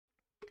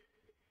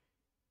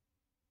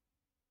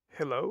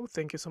hello.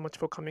 Thank you so much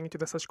for coming to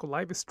the Sashiko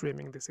Live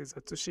Streaming. This is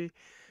Atsushi,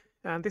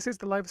 and this is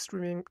the live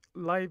streaming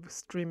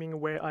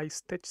where I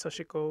stitch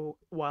Sashiko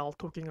while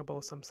talking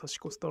about some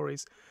Sashiko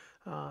stories.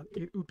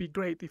 It would be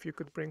great if you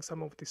could bring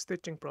some of the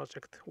stitching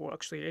project or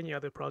actually any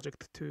other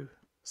project to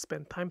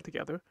spend time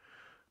together.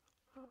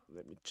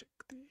 Let me check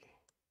the.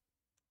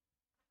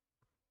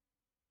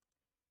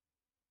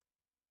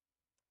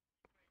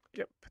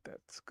 Yep,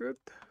 that's good.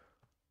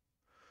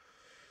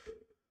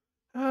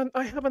 And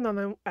I have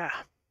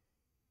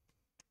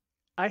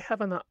I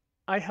have an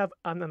I have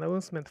an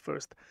announcement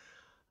first.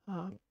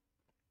 Uh,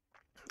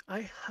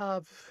 I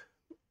have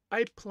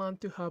I plan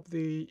to have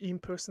the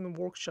in-person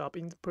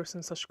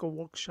Sashiko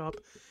workshop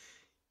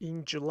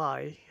in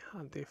July,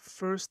 the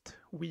first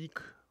week.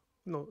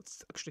 No,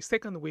 it's actually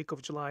second week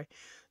of July,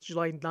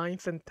 July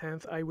 9th and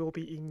 10th. I will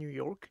be in New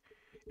York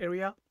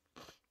area.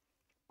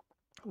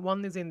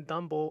 One is in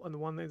Dumbo and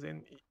one is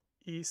in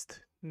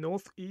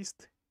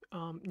northeast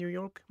New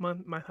York,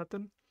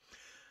 Manhattan.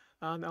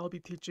 And I'll be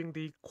teaching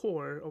the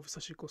core of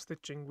Sashiko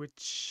stitching,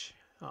 which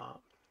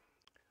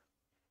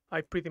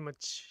I pretty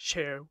much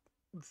share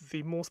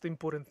the most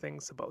important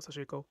things about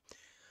Sashiko.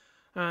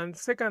 And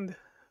second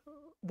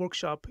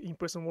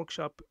in-person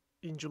workshop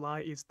in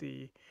July is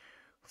the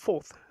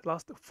fourth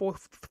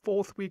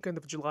weekend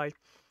of July,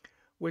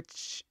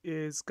 which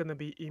is gonna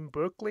be in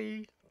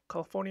Berkeley,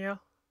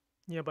 California,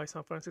 nearby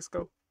San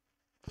Francisco.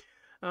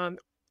 And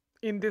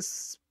in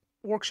this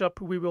workshop,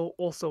 we will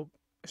also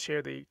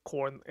share the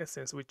core and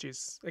essence, which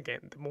is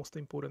again the most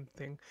important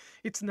thing.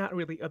 It's not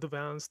really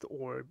advanced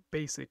or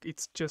basic,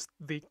 it's just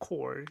the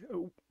core.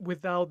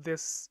 Without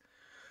this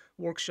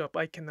workshop,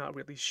 I cannot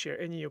really share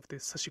any of the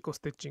Sashiko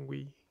stitching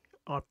we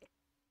are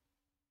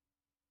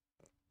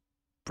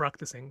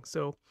practicing.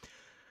 So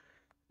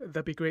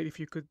that'd be great if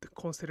you could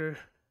consider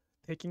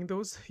taking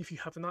those if you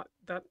have not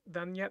that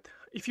done yet.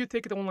 If you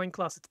take the online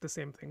class, it's the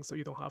same thing, so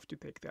you don't have to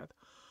take that.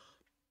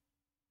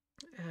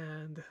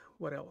 And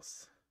what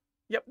else?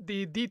 Yep,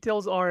 the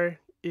details are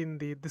in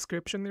the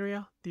description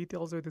area.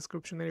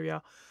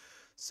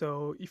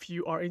 So if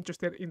you are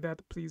interested in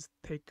that, please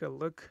take a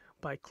look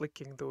by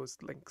clicking those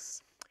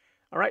links.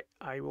 All right,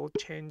 I will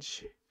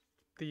change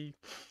the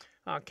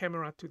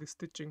camera to the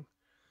stitching.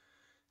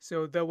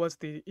 So that was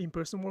the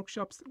in-person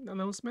workshops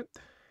announcement,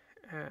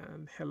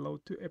 and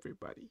hello to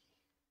everybody.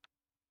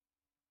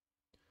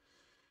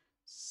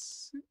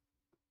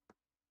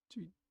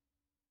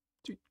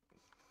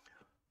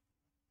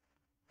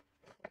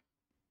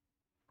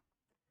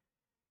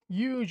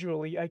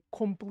 Usually I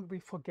completely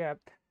forget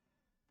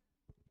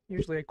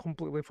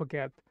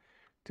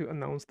to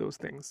announce those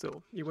things,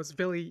 so it was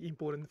very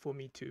important for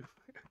me to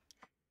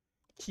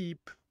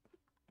keep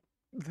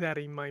that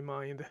in my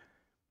mind.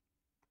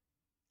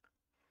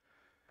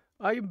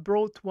 I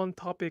brought one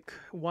topic: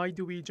 why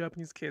do we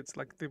Japanese kids,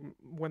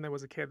 when I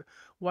was a kid,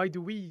 why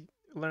do we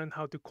learn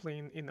how to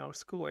clean in our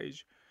school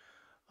age?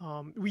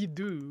 We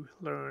do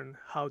learn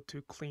how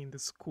to clean the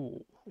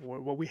school,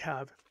 or what we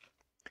have.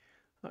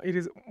 It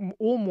is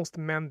almost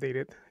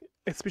mandated,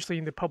 especially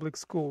in the public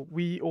school.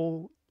 We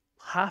all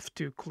have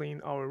to clean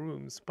our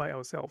rooms by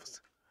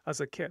ourselves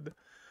as a kid.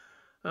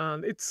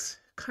 And it's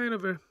kind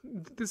of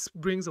this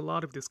brings a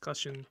lot of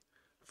discussion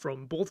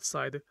from both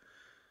sides.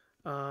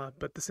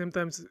 But at the same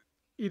time,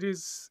 it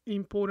is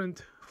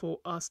important for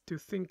us to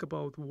think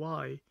about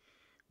why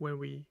when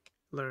we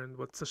learn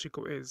what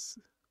Sashiko is.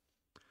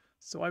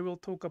 So I will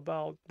talk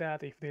about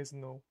that if there's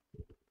no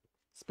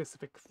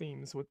specific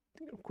themes with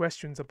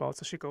questions about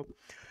Sashiko.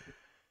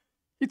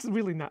 It's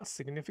really not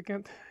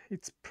significant.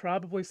 It's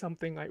probably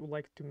something I would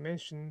like to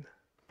mention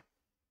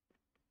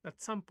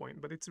at some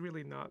point, but it's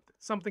really not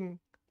something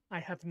I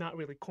have not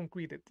really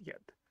concluded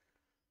yet.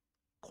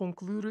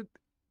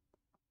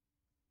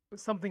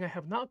 Something I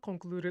have not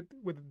concluded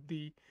with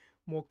the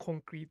more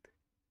concrete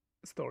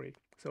story.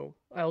 So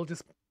I'll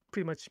just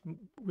pretty much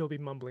will be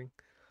mumbling.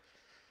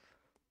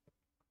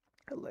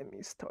 Let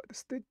me start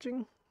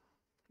stitching.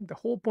 The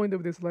whole point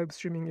of this live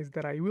streaming is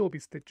that I will be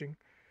stitching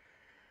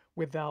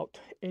without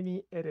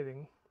any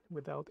editing,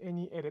 without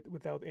any edit,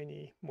 without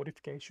any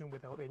modification,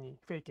 without any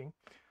faking.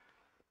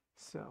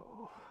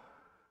 So,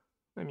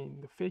 I mean,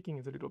 the faking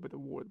is a little bit of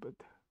word, but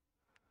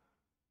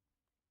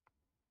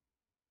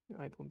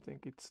I don't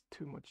think it's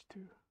too much to.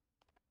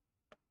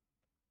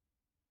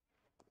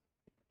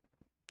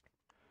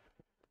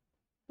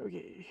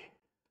 Okay.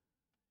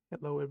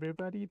 Hello,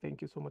 everybody.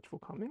 Thank you so much for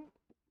coming.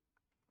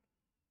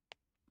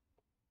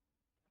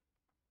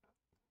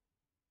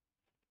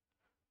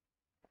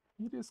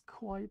 It is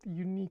quite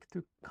unique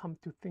to come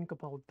to think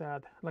about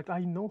that. Like, I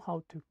know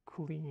how to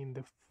clean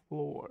the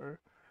floor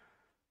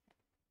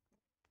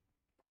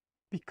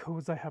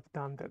because I have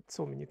done that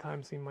so many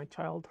times in my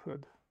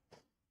childhood.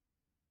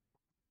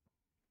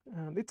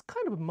 And it's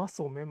kind of a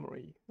muscle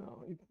memory.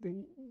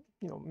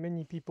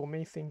 Many people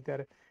may think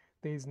that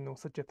there is no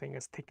such a thing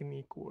as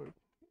technique or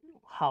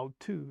how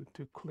to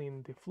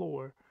clean the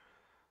floor,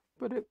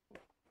 but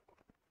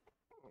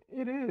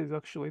it is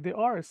actually. There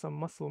are some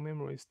muscle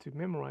memories to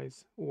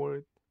memorize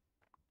or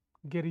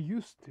get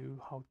used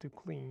to how to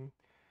clean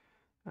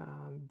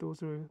And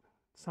those are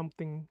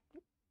something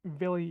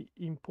very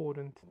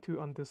important to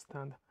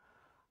understand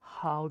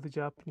how the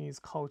Japanese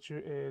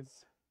culture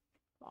is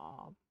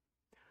uh,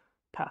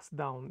 passed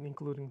down,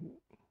 including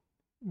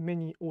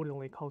many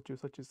ordinary cultures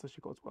such as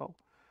Sashiko as well.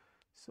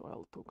 So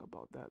I'll talk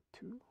about that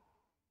too.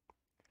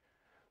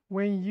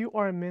 When you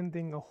are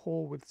mending a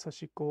hole with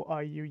Sashiko,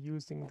 are you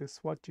using the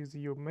swatches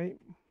you're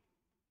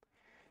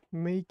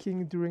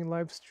making during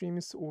live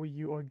streams, or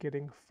you are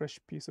getting fresh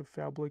piece of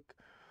fabric?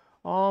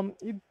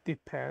 It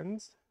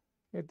depends.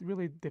 It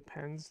really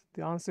depends.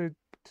 The answer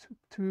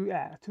to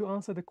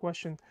answer the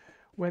question,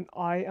 when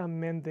I am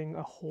mending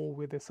a hole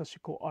with a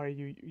Sashiko, are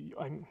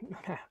I'm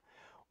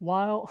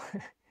while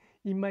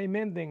in my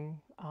mending,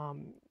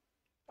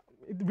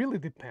 it really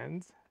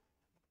depends.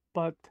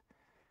 But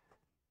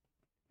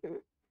uh,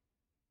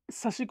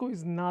 Sashiko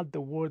is not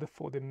the word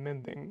for the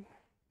mending.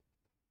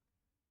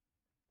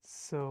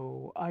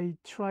 So I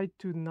try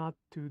to not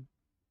to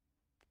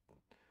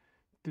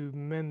do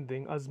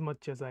mending as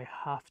much as I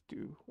have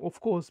to. Of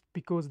course,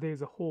 because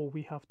there's a hole,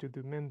 we have to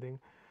do mending.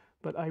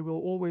 But I will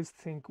always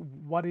think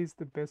what is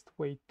the best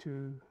way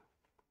to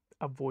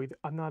avoid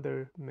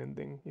another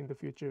mending in the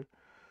future.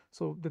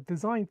 So the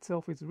design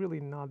itself is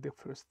really not the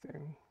first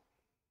thing.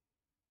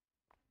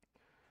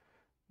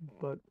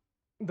 But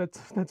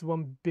that's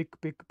one big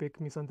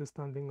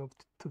misunderstanding of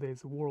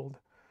today's world.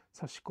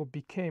 Sashiko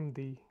became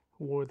the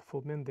word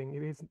for mending.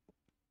 It is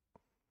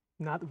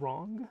not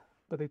wrong,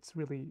 but it's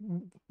really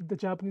the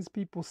Japanese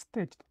people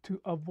stitched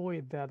to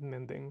avoid that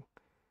mending.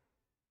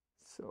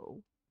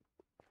 So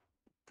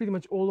pretty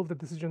much all of the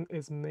decision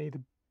is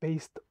made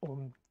based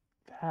on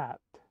that.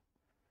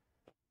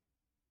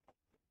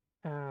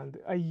 And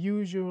I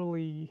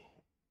usually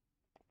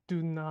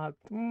do not.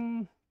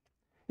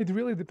 It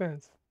really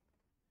depends.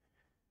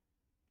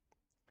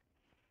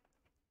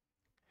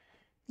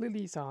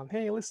 Lily-san,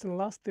 hey, listen,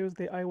 last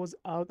Thursday I was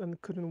out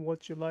and couldn't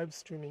watch your live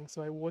streaming,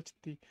 so I watched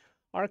the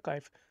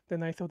archive.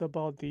 Then I thought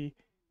about the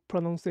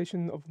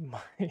pronunciation of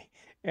my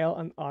L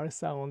and R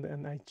sound,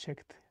 and I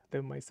checked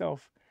them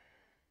myself.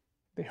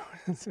 There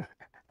was,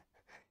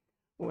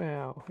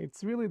 well,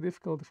 it's really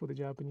difficult for the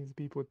Japanese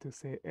people to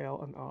say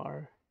L and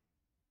R.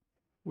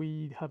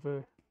 We have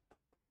a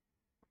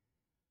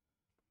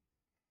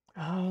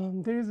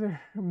there's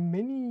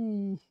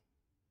many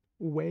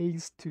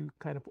ways to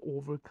kind of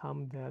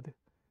overcome that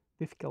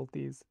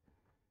difficulties.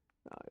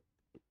 Uh,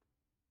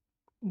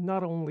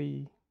 Not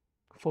only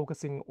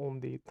focusing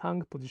on the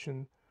tongue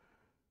position,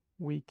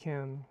 we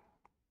can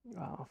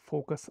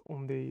focus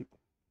on the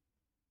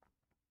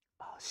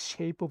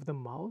shape of the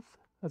mouth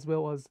as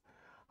well as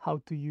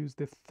how to use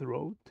the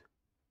throat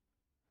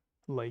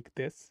like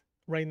this.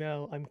 Right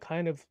now, I'm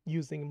kind of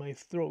using my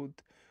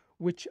throat,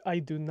 which I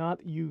do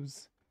not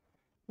use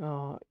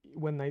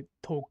when I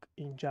talk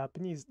in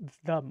Japanese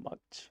that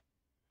much.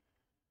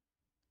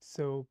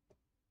 So,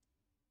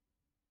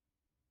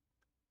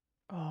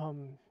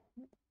 um,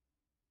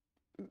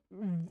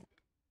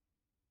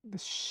 the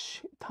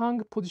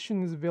tongue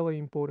position is very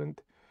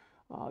important.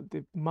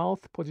 The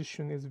mouth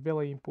position is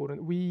very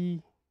important.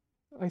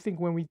 I think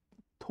when we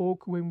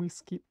talk, when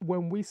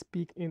we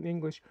speak in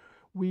English,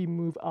 we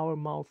move our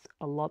mouth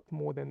a lot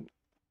more than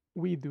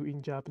we do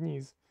in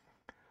Japanese.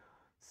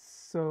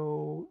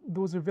 So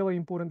those are very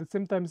important.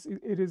 Sometimes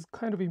it is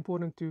kind of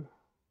important to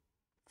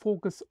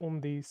focus on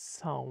the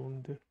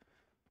sound.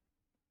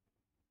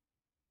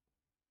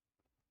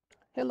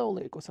 Hello,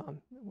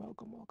 Leiko-san.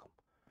 Welcome, welcome.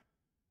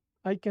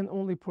 I can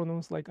only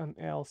pronounce like an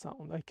L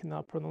sound. I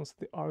cannot pronounce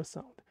the R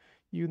sound.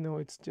 You know,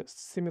 it's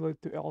just similar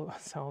to L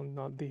sound,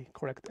 not the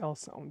correct L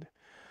sound.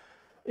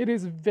 It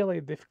is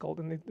very difficult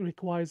and it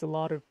requires a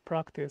lot of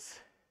practice.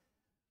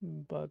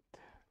 But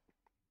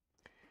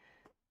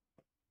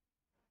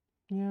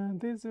yeah,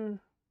 these are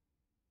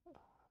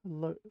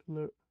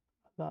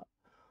that.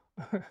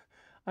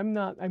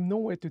 I'm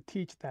nowhere to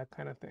teach that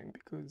kind of thing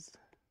because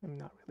I'm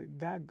not really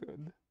that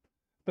good.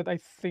 But I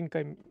think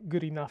I'm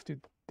good enough to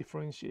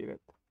differentiate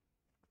it.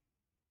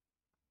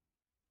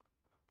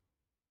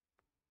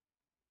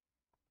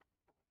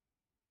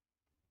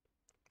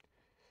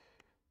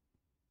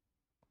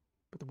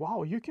 But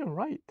wow, you can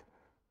write.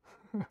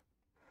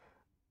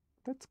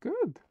 That's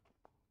good.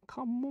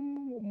 Come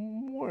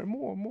on,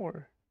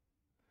 more.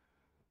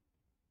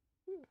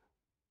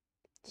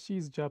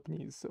 She's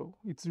Japanese, so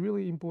it's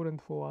really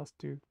important for us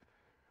to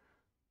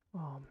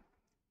um,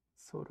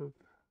 sort of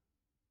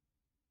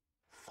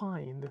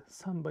find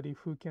somebody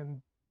who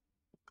can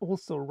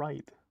also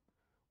write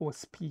or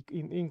speak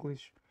in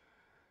English.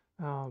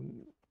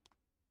 Um,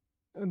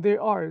 and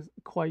there are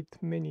quite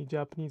many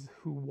Japanese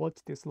who watch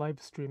this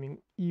live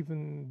streaming,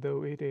 even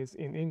though it is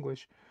in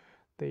English.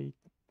 They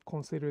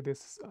consider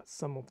this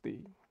some of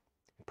the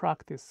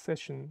practice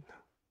session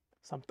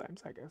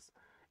sometimes, I guess.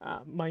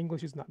 My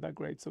English is not that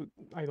great, so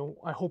I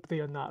hope they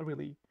are not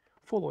really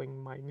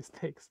following my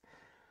mistakes.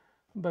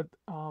 But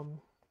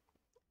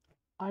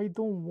I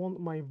don't want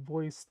my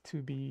voice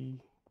to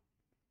be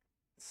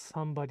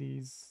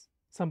somebody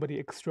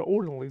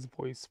extraordinary's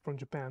voice from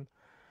Japan.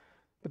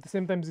 But at the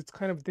same time, it's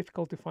kind of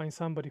difficult to find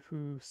somebody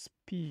who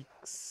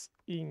speaks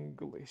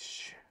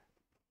English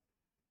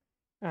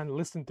and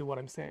listen to what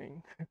I'm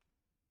saying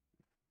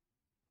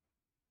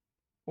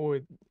or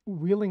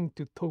willing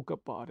to talk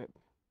about it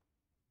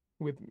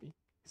with me.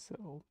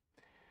 So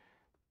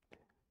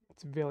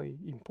it's very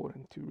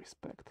important to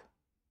respect.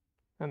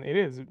 And it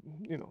is,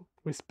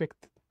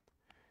 respect.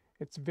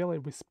 It's very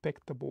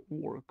respectable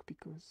work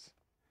because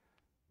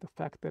the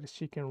fact that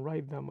she can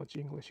write that much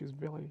English is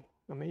very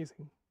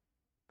amazing.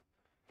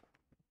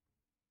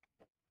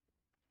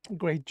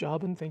 Great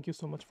job, and thank you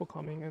so much for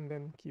coming, and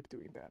then keep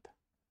doing that.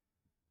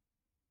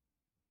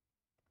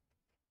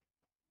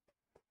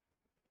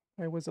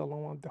 I was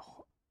alone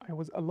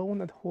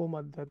at home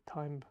at that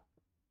time,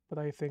 but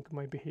I think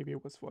my behavior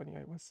was funny.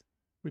 I was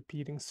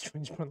repeating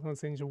strange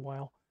pronunciation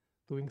while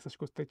doing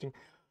Sashiko stretching.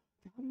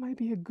 That might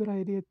be a good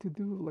idea to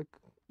do. Like,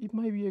 it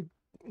might be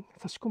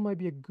Sashiko might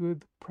be a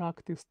good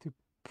practice to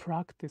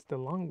practice the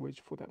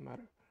language for that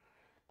matter.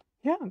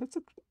 Yeah,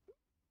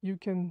 you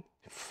can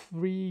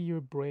free your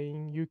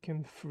brain, you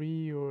can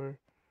free your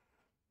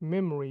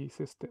memory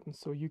system,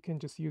 so you can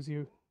just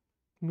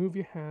move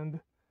your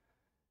hand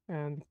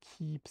and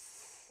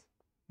keeps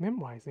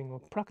memorizing or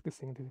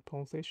practicing the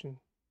pronunciation.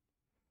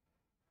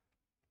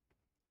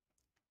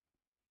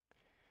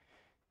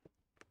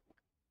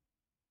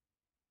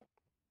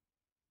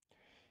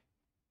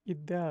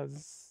 It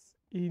does.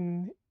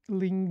 In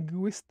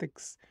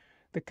linguistics,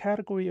 the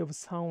category of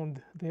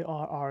sound there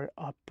are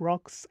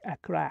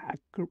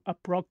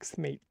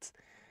approximates,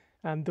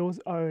 and those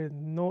are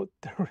not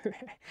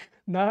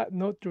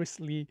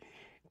notoriously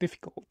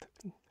difficult.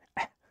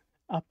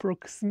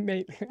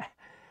 Approximate.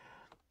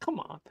 Come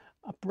on.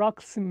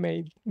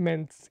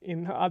 Approximatements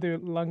in other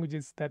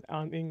languages that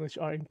aren't English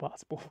are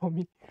impossible for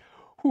me.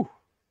 Whew.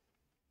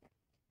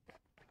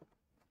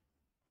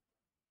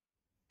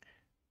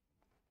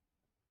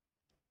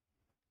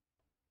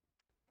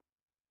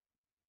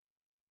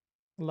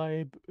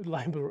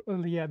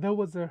 Yeah, there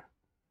was a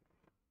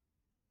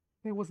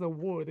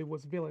word. It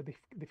was very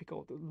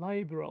difficult.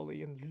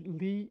 Liberally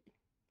and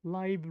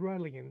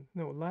librarian.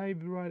 No,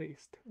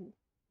 librarist.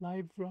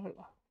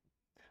 Librar.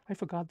 I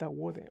forgot that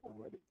word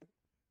already.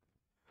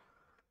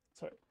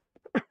 Sorry.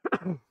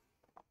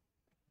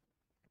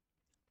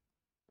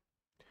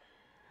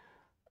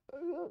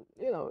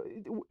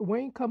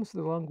 When it comes to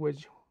the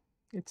language,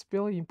 it's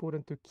very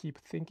important to keep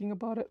thinking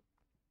about it.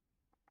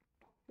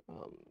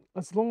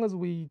 As long as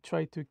we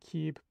try to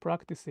keep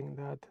practicing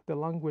that, the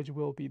language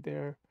will be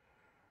there.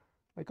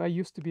 Like, I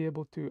used to be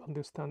able to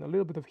understand a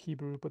little bit of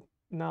Hebrew, but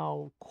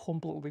now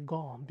completely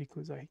gone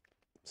because I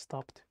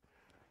stopped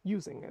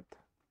using it.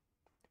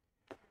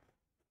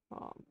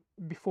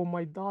 Before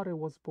my daughter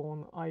was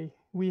born,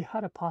 we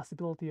had a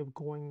possibility of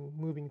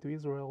moving to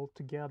Israel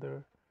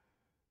together,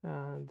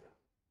 and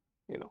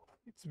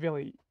it's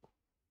very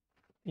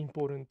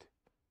important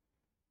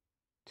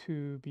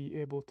to be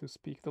able to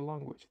speak the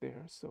language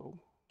there. So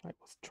I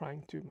was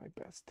trying to my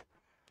best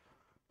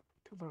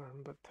to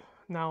learn, but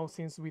now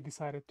since we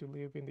decided to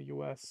live in the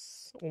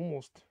U.S.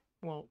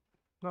 not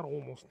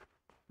almost,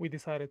 we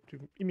decided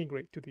to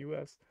immigrate to the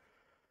U.S.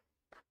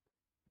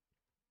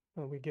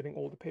 and we're getting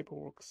all the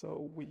paperwork,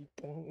 so we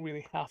don't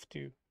really have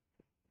to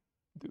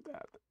do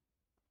that.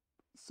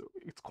 So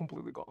it's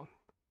completely gone.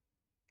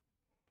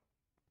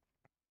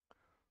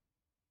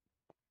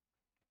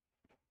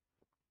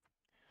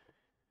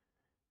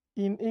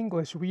 In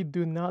English, we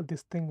do not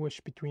distinguish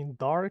between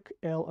dark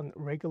L and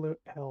regular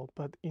L,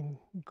 but in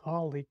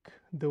Gaelic,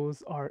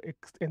 those are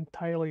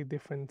entirely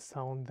different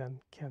sound that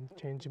can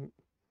change.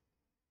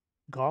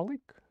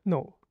 Garlic?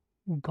 No,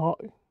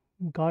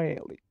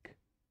 Gaelic.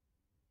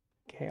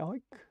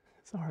 Gaelic?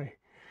 Sorry.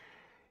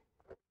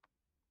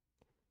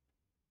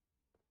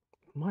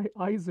 My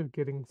eyes are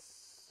getting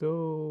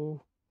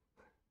so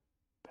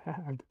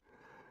bad.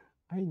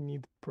 I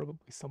need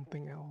probably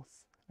something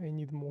else. I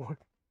need more.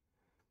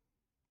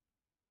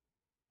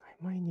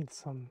 I might need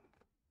some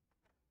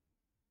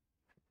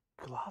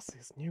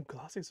glasses, new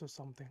glasses or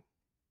something.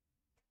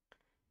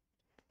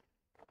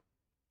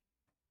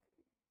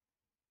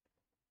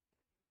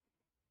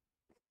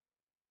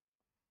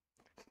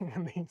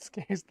 And the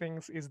scariest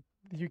things is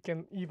you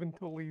can even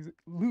totally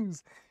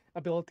lose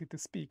ability to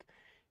speak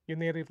your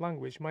native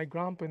language. My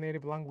grandpa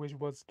native language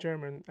was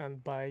German,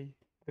 and by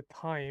the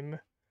time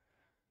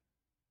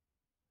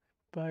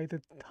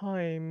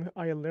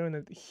I learned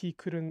it, he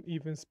couldn't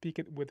even speak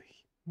it with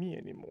me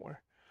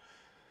anymore.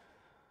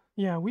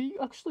 Yeah, we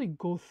actually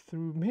go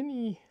through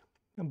many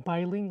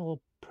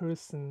bilingual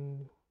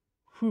person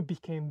who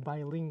became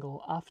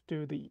bilingual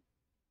after the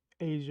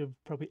age of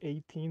probably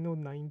 18 or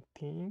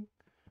 19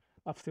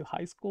 after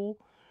high school.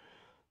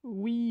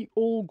 We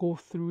all go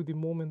through the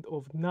moment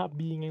of not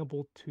being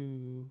able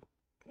to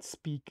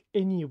speak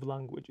any of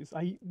languages.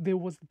 There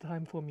was a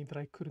time for me that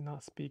I could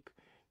not speak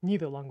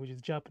neither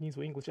languages, Japanese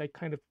or English. I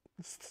kind of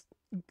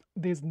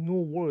there's no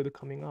word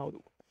coming out.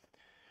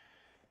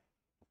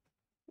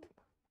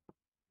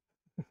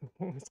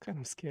 It's kind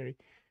of scary.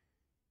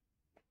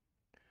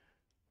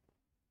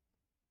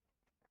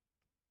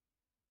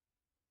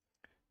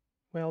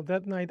 Well,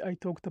 that night I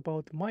talked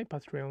about my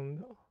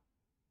Patreon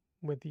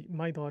with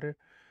my daughter.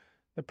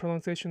 The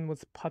pronunciation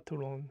was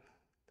patron,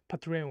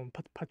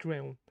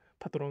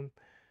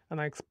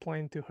 and I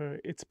explained to her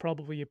it's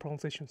probably a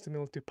pronunciation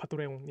similar to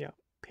Patreon. Yeah,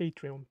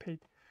 Patreon,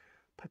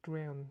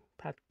 Patreon.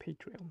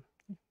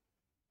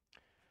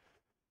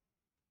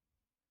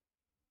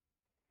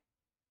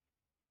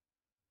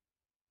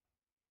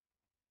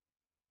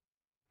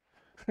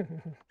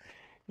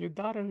 Your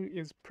daughter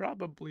is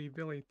probably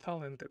very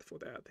talented for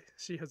that.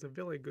 She has a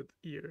very good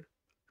ear.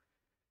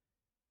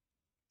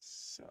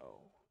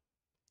 So,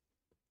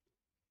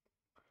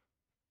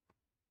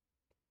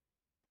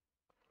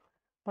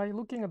 by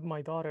looking at my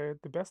daughter,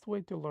 the best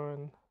way to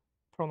learn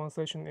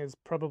pronunciation is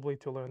probably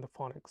to learn the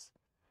phonics.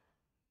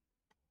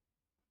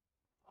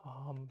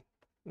 Um,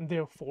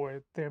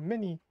 Therefore, there are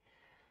many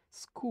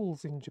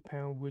schools in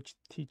Japan which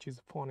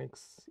teaches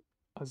phonics,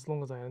 as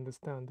long as I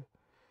understand.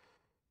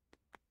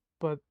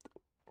 But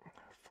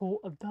for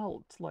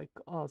adults like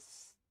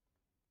us,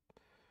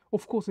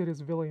 of course, it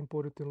is very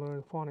important to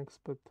learn phonics.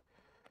 But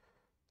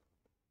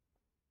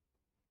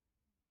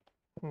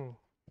hmm,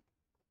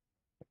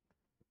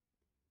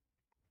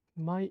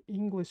 my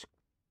English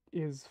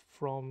is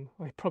from,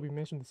 I probably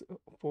mentioned this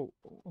for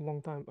a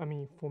long time. I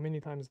mean, for many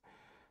times.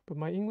 But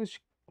my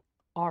English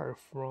are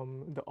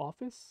from The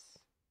Office,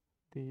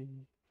 the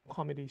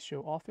comedy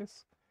show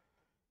Office,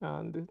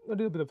 and a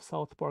little bit of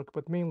South Park,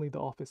 but mainly The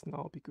Office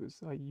now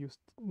because I used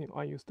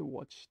to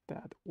watch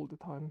that all the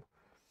time.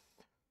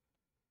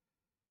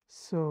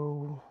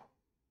 So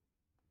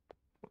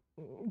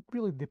it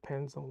really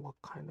depends on what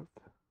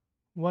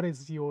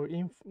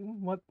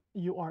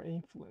you are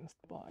influenced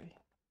by.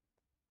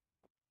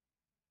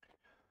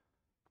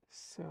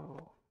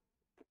 So,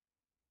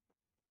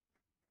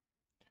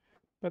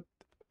 but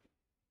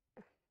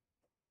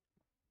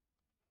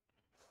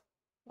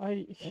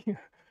I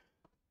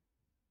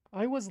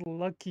I was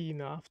lucky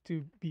enough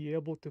to be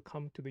able to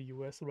come to the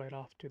US right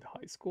after the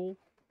high school.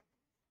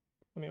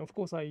 I mean, of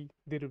course, I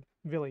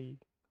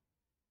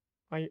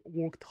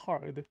worked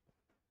hard.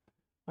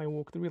 I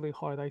worked really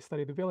hard. I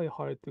studied very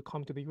hard to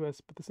come to the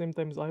US, but at the same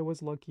time, I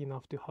was lucky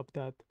enough to have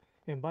that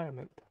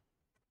environment.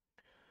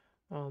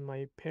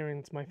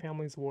 My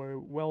families were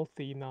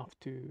wealthy enough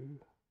to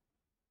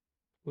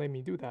let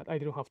me do that. I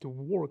didn't have to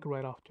work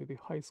right after the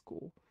high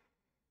school.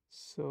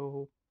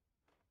 So,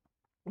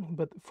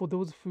 but for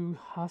those who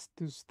has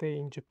to stay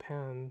in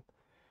Japan,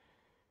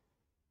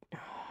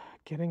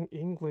 getting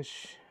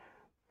English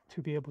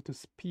to be able to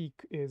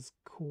speak is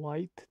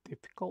quite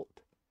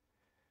difficult.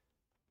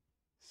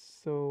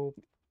 So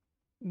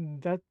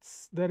that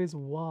is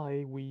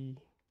why we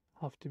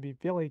have to be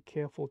very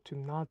careful to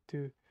not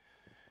to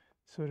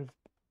sort of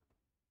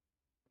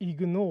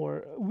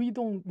ignore. We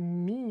don't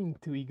mean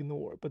to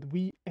ignore, but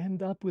we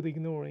end up with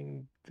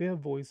ignoring their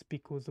voice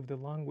because of the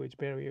language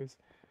barriers.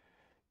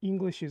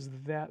 English is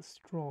that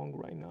strong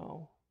right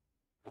now.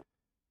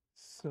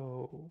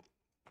 So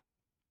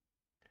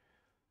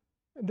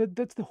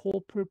that's the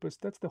whole purpose.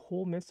 That's the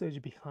whole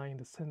message behind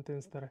the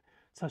sentence that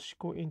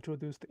Sashiko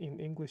introduced in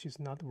English is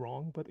not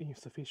wrong, but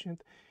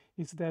insufficient.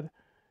 Is that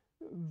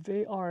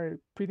they are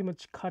pretty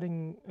much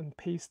cutting and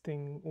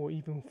pasting or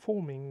even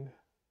forming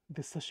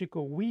the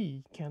Sashiko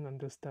we can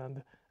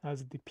understand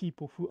as the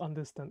people who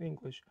understand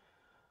English.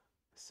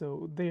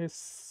 So they're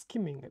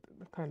skimming it,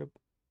 kind of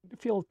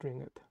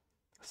filtering it,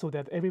 so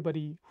that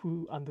everybody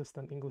who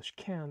understands English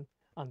can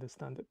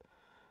understand it.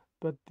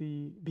 But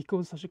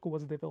because Sashiko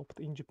was developed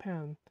in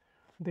Japan,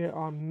 there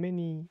are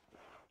many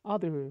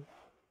other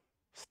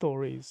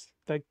stories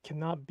that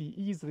cannot be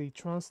easily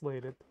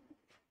translated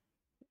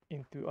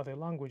into other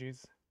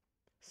languages.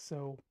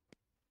 So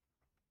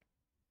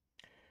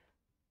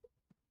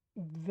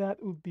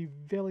that would be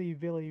very,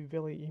 very,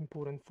 very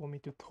important for me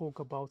to talk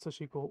about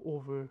Sashiko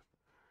over,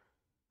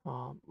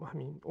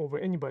 over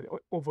anybody,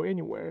 over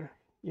anywhere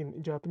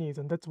in Japanese,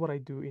 and that's what I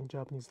do in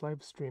Japanese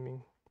live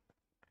streaming.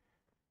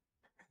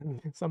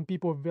 Some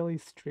people are very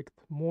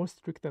strict, more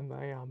strict than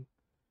I am.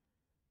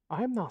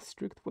 I am not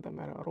strict for that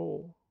matter at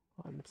all.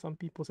 Some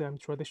people say I'm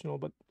traditional,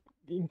 but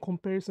in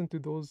comparison to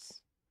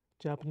those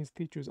Japanese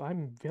teachers,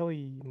 I'm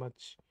very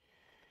much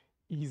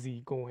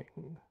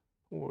easygoing,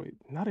 or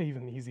not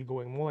even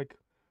easygoing, more like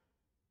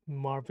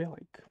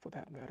Marvelic for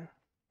that matter.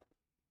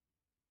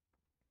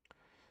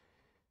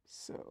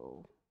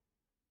 So,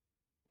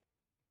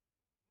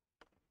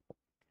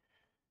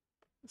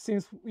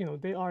 since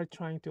they are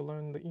trying to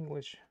learn the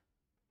English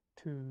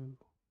to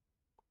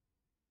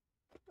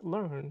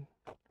learn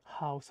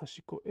how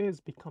Sashiko is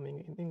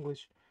becoming in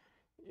English,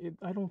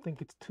 I don't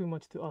think it's too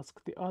much to ask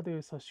the other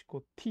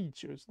Sashiko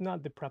teachers,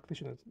 not the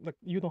practitioners. Like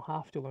you don't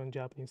have to learn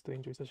Japanese to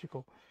enjoy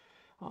Sashiko.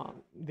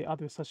 The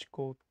other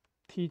Sashiko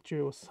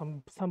teacher or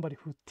somebody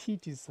who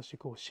teaches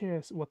Sashiko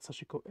shares what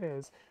Sashiko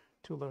is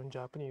to learn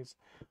Japanese.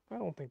 I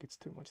don't think it's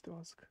too much to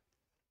ask.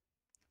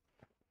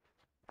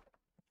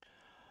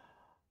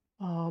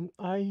 Um,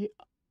 I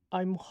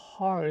I'm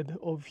hard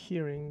of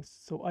hearing,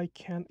 so I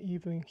can't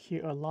even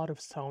hear a lot of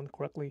sound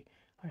correctly.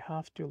 I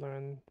have to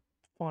learn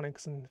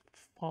phonics and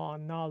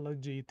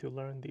phonology to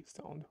learn this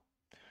sound.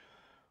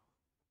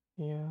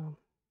 Yeah.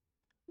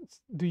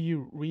 Do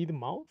you read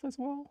mouth as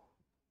well?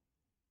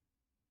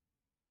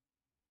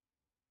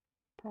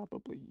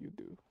 Probably you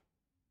do.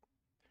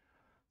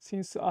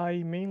 Since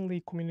I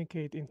mainly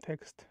communicate in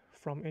text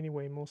from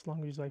anyway, most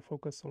languages I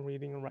focus on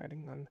reading and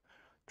writing and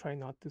try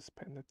not to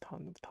spend a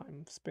ton of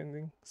time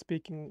spending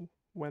speaking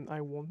when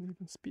I won't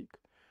even speak.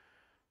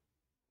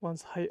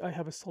 Once I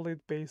have a solid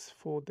base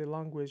for the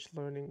language,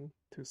 learning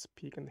to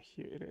speak and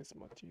hear it is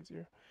much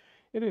easier.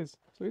 It is.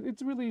 So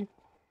it's really,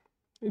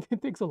 it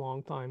takes a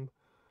long time.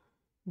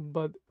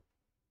 But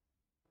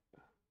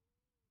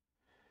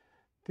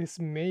this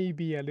may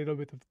be a little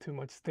bit of too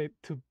much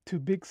too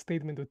big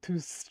statement or too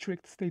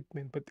strict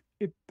statement, but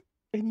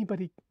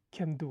anybody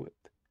can do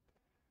it.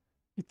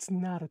 It's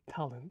not a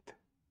talent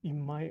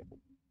in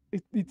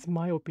it's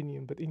my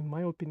opinion, but in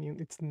my opinion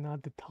it's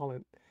not the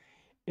talent.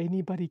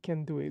 Anybody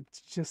can do it.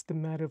 It's just a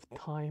matter of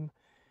time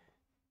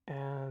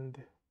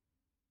and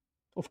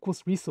of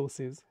course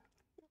resources,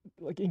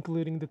 like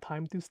including the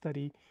time to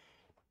study.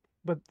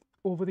 But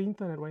over the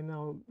internet right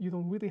now, you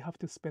don't really have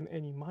to spend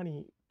any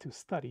money to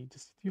study.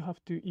 Just you have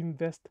to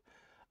invest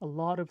a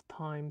lot of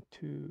time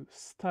to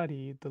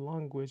study the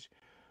language,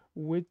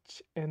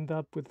 which end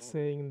up with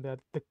saying that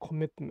the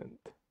commitment.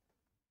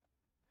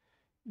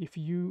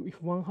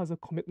 If one has a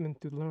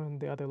commitment to learn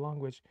the other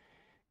language,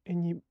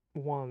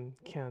 anyone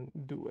can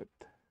do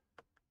it.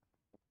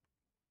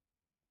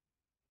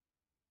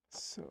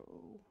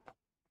 So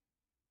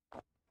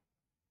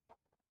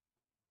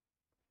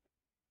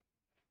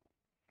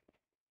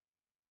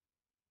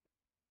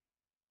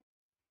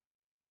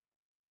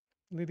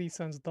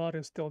Lily-san's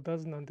daughter still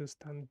doesn't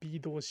understand be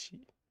doshi,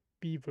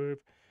 be verb,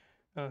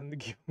 and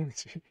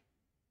gyonji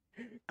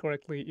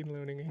correctly in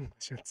learning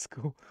English at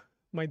school.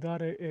 My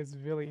daughter is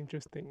really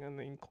interesting and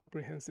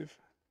incomprehensive.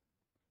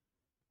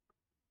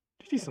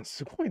 Lily-san,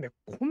 すごいね。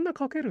こんな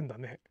書けるんだ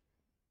ね。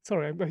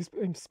Sorry,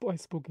 I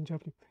spoke in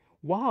Japanese.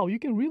 Wow, you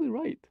can really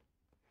write.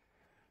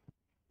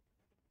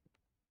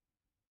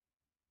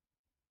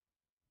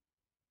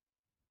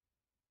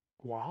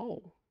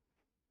 Wow.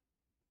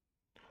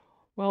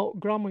 Well,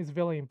 grammar is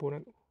very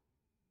important,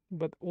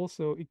 but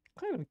also it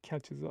kind of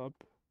catches up.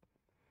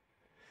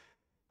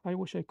 I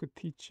wish I could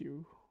teach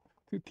you,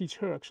 to teach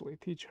her actually,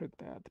 teach her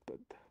that, but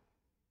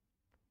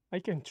I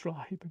can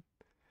try. But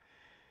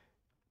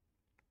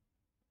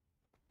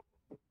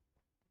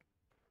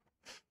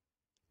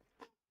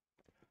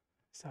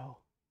so,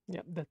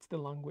 yeah, that's the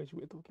language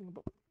we're talking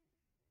about.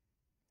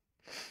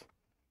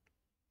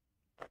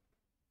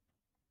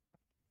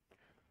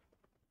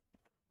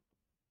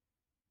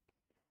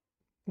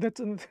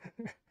 That's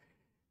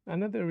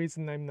another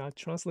reason I'm not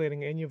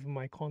translating any of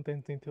my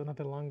content into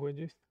another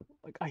language.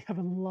 Like I have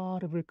a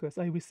lot of requests.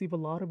 I receive a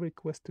lot of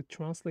requests to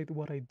translate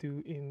what I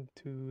do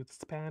into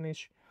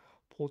Spanish,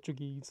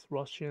 Portuguese,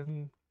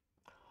 Russian.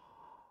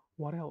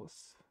 What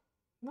else?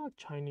 Not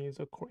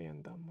Chinese or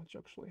Korean that much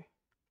actually.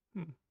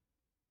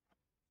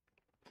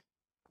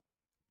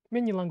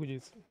 Many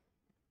languages.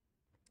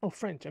 Oh,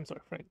 French. I'm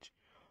sorry, French.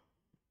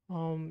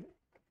 Um,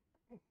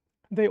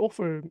 they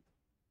offer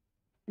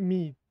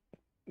me.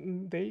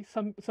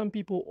 Some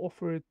people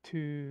offer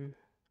to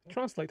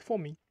translate for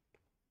me,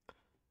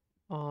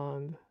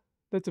 and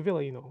that's a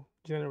very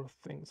general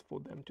things for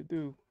them to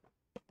do.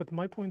 But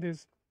my point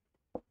is,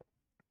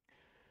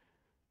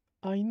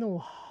 I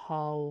know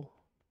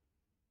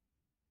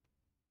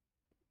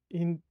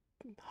in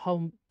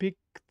how big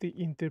the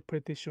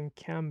interpretation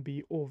can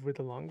be over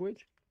the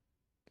language.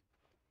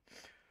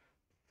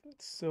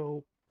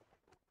 So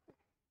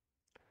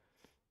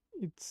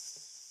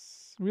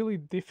it's really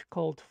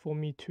difficult for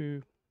me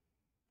to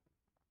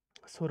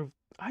sort of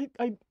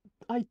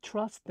I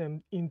trust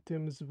them in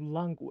terms of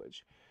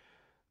language,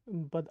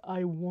 but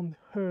I want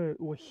her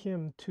or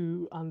him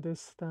to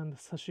understand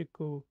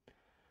Sashiko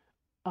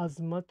as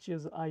much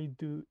as I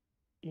do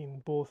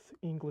in both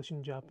English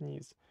and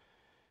Japanese.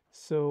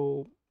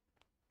 So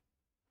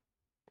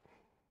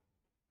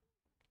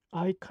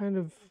I kind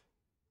of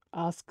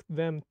ask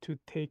them to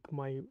take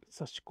my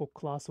Sashiko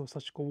class or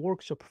Sashiko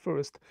workshop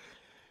first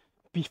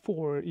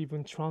before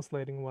even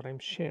translating what I'm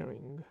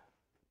sharing.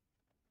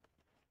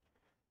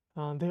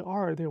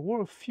 There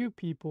were a few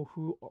people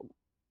who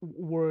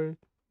were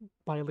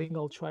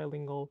bilingual,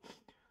 trilingual,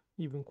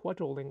 even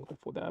quadrilingual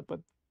for that, but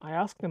I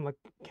asked them like,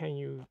 can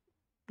you,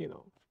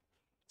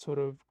 sort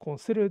of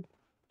consider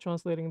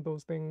translating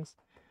those things?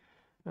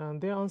 And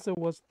their answer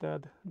was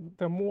that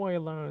the more I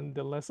learn,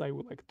 the less I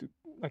would like to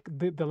like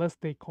the less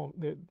the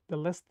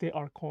less they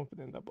are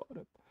confident about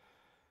it.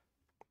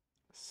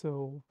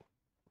 So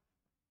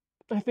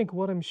I think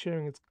what I'm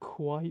sharing is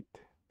quite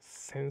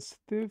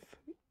sensitive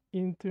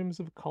in terms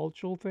of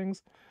cultural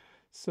things.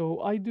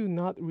 So I do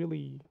not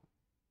really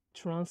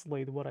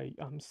translate what I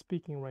am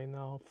speaking right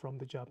now from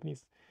the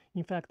Japanese.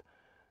 In fact,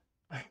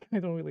 I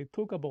don't really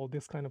talk about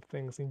this kind of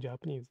things in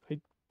Japanese. I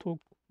talk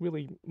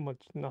really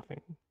much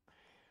nothing.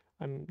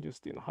 I'm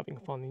just having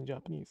fun in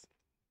Japanese.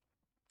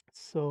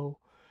 So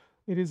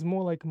It is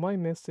more like my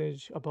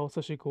message about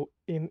Sashiko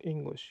in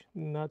English,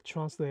 not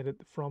translated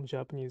from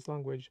Japanese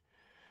language.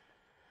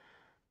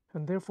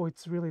 And therefore,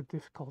 it's really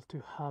difficult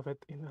to have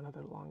it in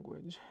another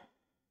language.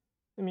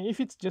 I mean, if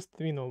it's just,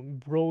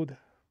 broad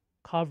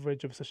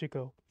coverage of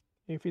Sashiko,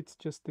 if it's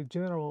just the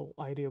general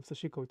idea of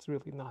Sashiko, it's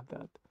really not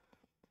that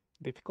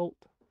difficult.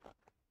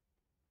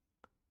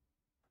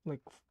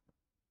 Like,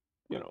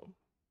 you know,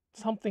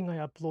 something I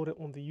uploaded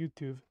on the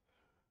YouTube,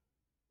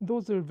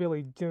 those are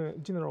very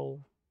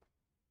general.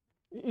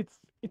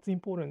 It's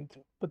important,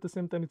 but at the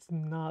same time, it's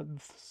not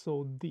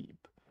so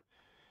deep.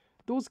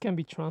 Those can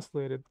be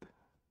translated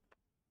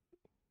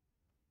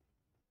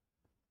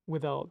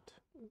without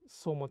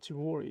so much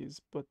worries,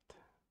 but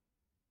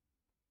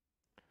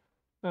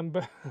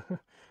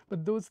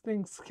but those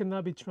things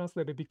cannot be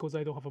translated because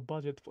I don't have a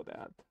budget for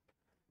that.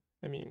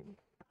 I mean,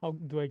 how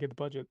do I get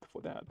budget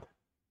for that?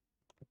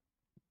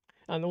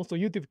 And also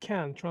YouTube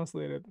can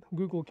translate it.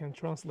 Google can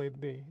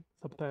translate the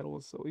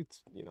subtitles, so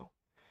it's,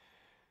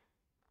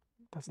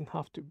 doesn't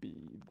have to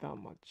be that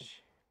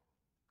much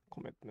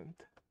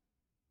commitment.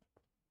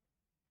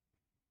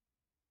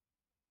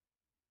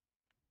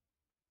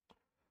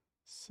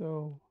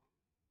 So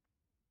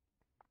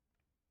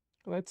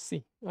let's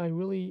see.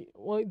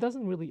 It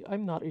doesn't really,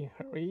 I'm not in a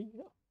hurry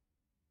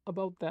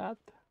about that.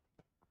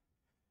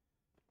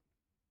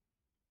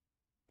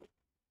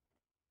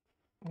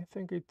 I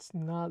think it's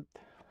not,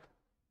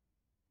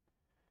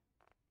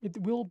 it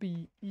will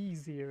be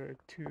easier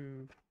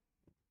to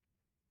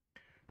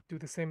do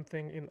the same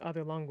thing in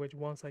other language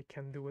once I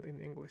can do it in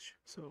English.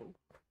 So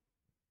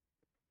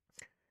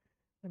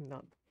I'm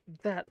not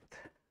that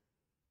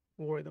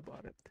worried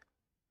about it.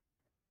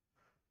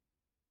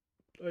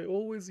 I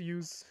always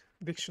use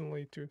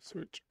dictionary to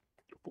search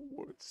for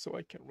words so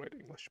I can write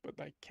English, but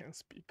I can't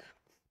speak.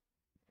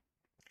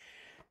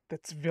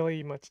 That's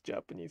very much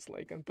Japanese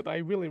like, but I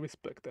really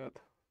respect that.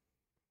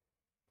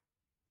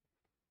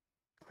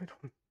 I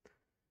don't.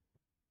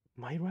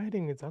 My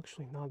writing is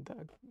actually not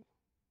that.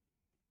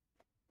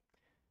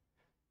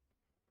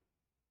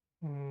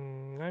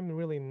 I'm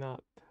really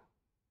not.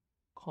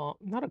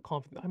 Not a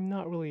confident. I'm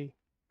not really.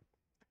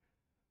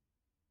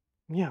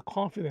 Yeah,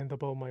 confident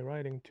about my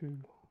writing too.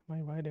 My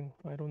writing.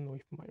 I don't know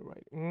if my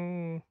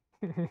writing.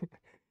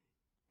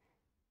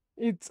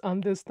 It's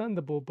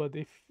understandable, but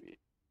if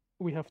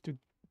we have to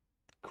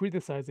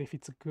criticize if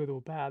it's good or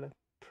bad,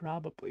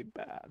 probably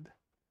bad.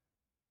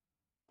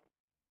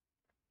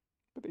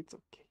 But it's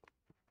okay.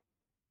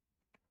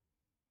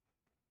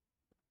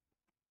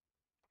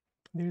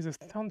 There is a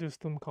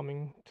thunderstorm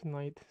coming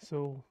tonight,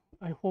 so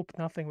I hope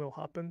nothing will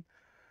happen.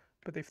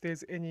 But if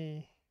there's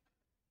any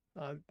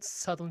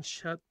sudden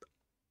shut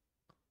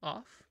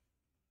off,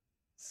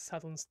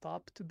 sudden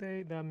stop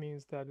today, that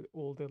means that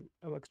all the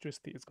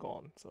electricity is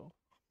gone. So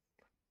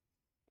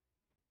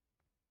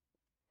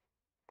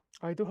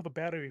I do have a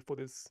battery for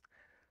this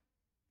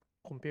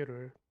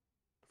computer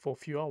for a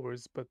few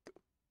hours, but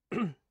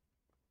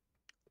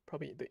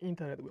probably the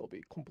internet will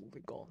be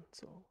completely gone.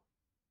 So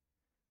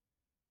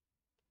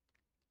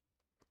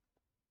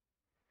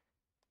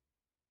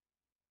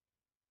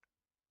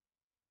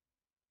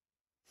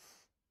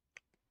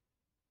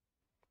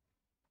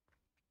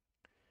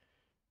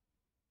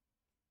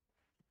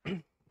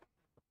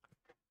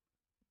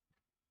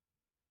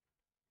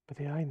but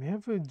yeah, I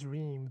never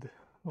dreamed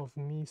of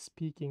me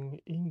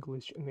speaking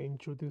English and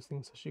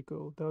introducing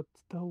Sashiko. That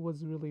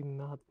was really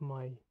not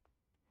my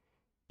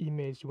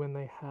image when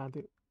I had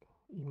it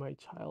in my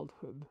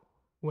childhood,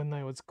 when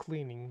I was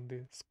cleaning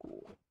the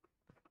school,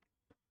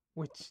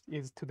 which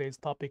is today's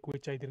topic,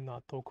 which I did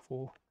not talk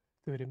for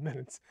 30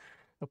 minutes.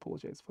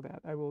 Apologize for that.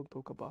 I will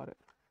talk about it.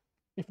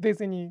 If there's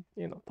any,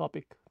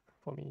 topic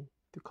for me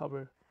to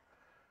cover,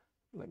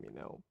 let me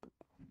know.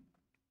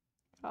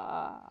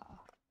 But,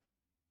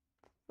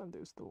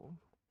 thunderstorm.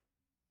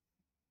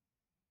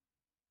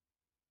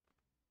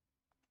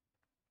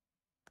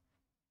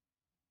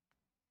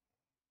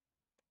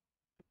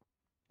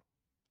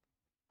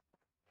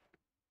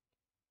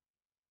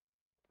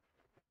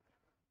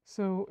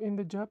 So in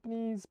the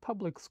Japanese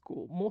public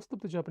school, most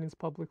of the Japanese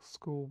public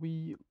school,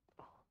 we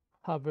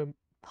have a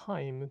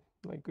time,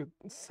 like a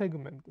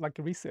segment, like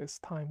a recess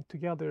time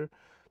together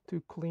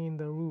to clean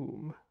the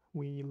room.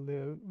 We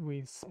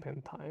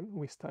spend time,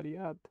 we study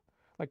at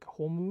like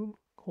home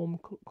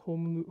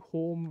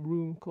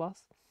room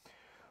class.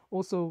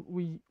 Also,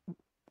 we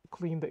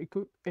clean the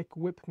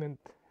equipment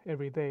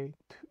every day,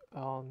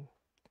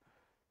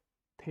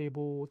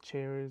 table,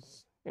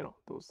 chairs,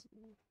 those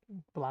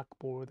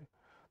blackboard.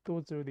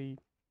 Those are the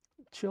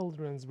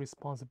children's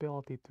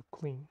responsibility to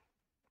clean.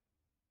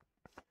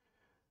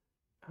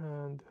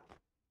 And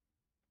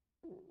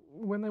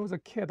when I was a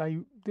kid, I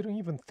didn't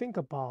even think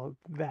about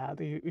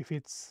that if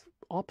it's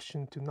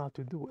option to not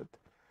to do it,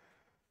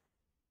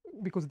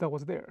 because that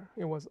was there.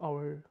 It was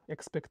our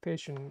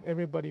expectation.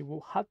 Everybody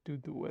will had to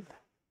do it,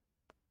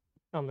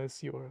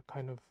 unless you're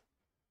kind of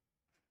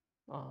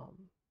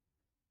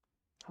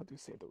how do you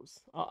say those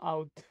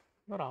out,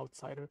 not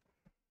outsider,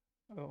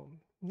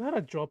 not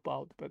a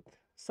dropout, but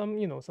some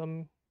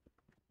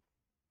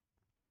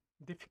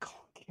difficult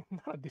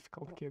not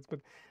difficult kids, but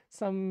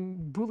some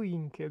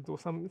bullying kids or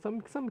some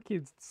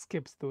kids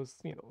skips those,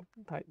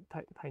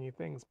 tiny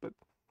things, but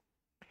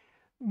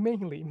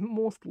mostly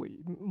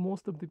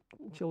most of the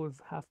children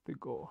had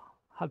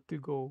to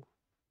go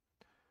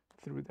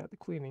through that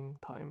cleaning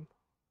time,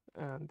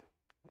 and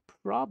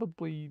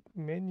probably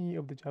many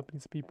of the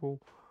Japanese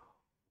people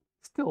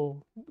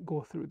still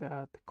go through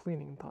that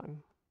cleaning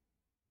time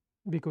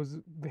because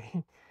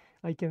they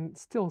I can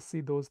still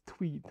see those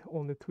tweet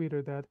on the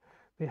Twitter that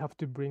they have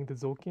to bring the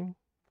zokin,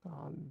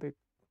 the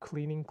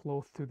cleaning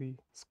cloth to the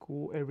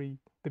school every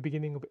the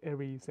beginning of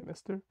every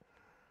semester.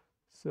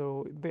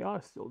 So they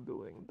are still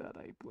doing that,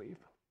 I believe.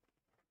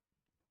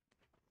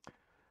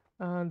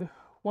 And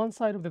one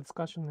side of the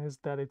discussion is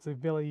that it's a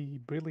very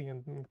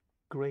brilliant and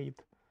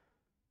great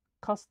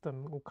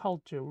custom or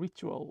culture,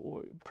 ritual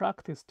or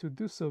practice to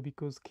do so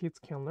because kids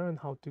can learn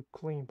how to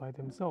clean by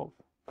themselves.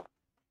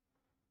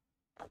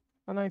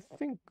 And I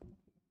think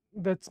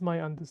that's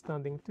my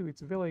understanding too.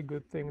 It's a very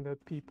good thing that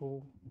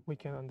we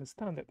can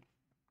understand it.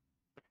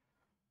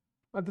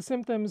 At the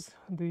same time,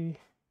 the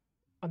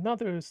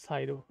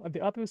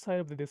the other side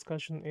of the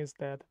discussion is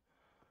that,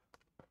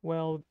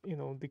 well,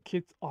 the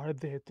kids are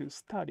there to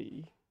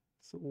study,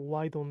 so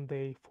why don't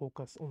they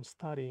focus on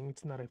studying?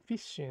 It's not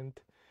efficient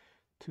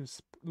to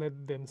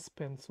let them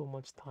spend so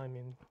much time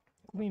in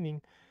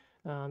cleaning,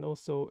 and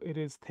also it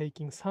is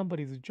taking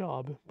somebody's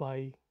job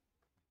by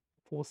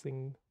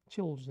forcing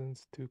children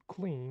to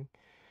clean.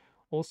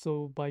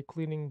 Also, by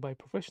cleaning by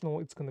professional,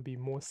 it's going to be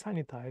more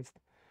sanitized.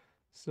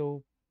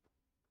 So,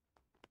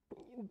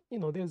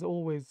 there's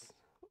always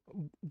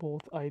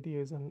both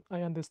ideas, and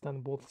I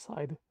understand both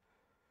sides.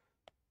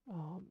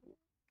 Um,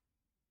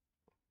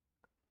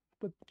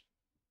 but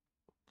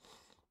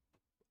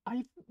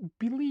I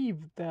believe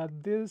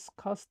that this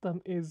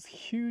custom is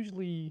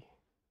hugely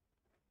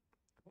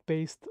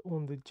based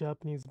on the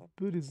Japanese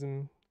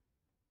Buddhism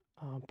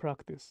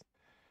practice.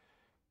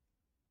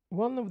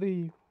 One of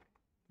the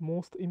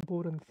most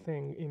important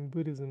thing in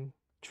Buddhism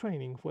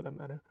training, for that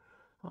matter,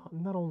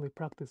 not only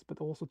practice but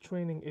also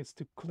training, is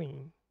to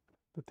clean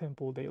the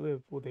temple they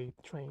live or they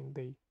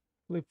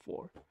live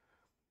for.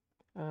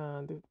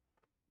 And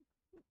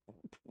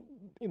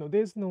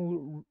there's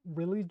no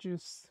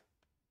religious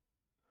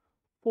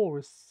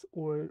force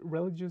or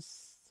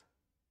religious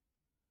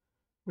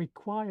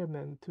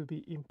requirement to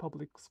be in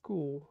public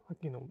school.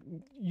 Like,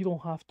 you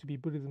don't have to be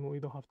Buddhism or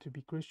you don't have to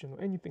be Christian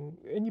or anything.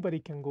 Anybody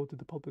can go to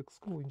the public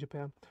school in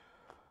Japan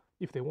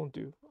if they want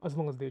to, as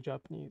long as they're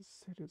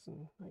Japanese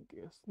citizen, I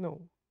guess.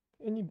 No,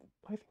 I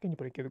think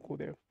anybody can go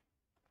there.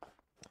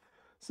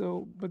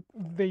 So, but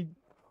they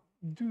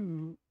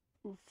do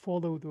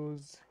follow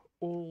those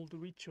old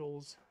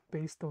rituals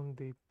based on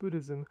the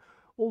Buddhism,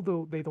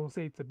 although they don't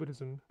say it's a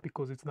Buddhism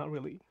because it's not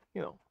really,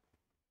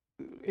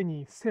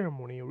 any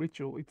ceremony or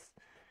ritual. It's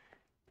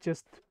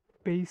just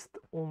based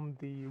on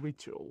the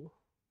ritual.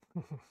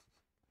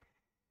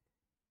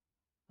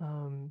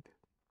 And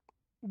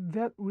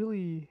that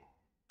really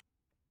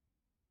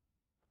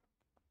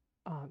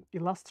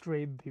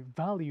illustrate the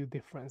value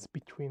difference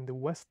between the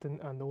Western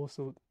and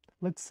also,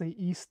 let's say,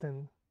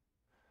 Eastern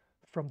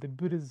from the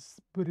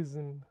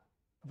Buddhism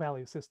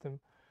value system.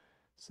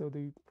 So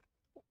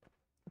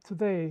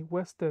today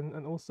Western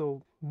and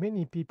also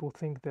many people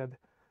think that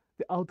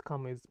the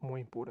outcome is more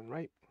important,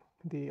 right?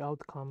 The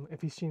outcome,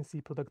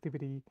 efficiency,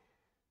 productivity.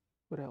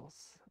 What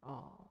else?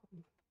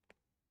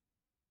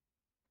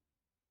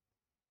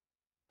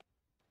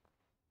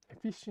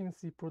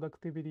 Efficiency,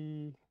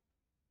 productivity.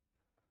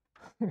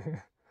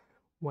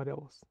 What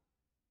else?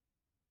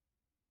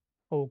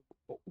 Oh,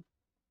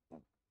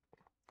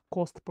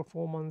 cost,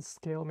 performance,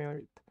 scale,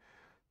 merit.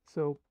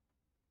 So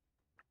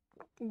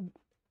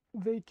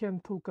they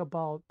can talk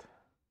about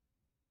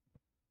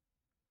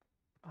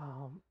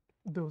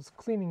those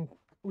cleaning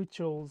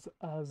rituals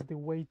as the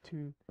way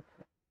to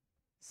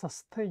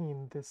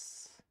sustain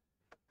this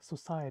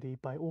society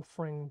by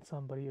offering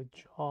somebody a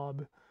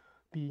job,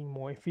 being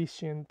more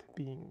efficient,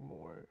 being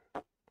more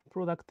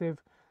productive,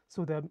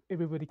 so that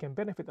everybody can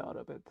benefit out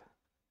of it.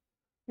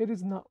 It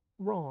is not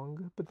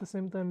wrong, but at the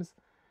same time,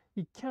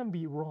 it can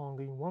be wrong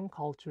in one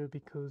culture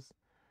because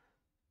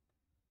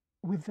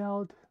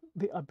without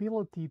the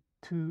ability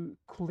to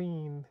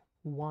clean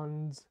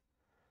one's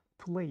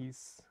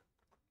place,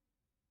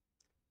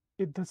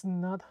 it does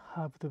not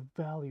have the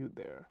value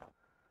there.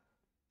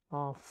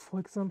 For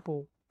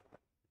example,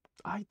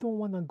 I don't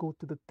want to go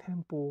to the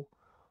temple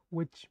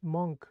which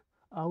monk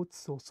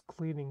outsource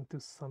cleaning to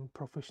some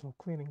professional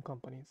cleaning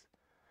companies.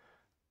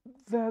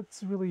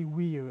 That's really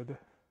weird.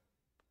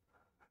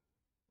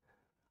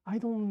 I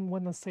don't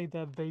want to say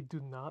that they do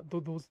not,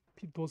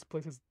 those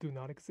places do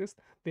not exist.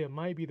 There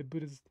might be the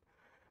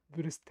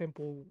Buddhist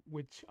temple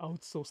which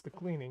outsource the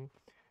cleaning,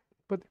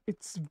 but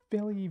it's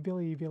very,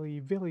 very, very,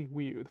 very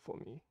weird for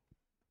me.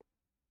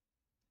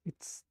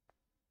 It's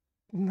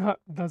not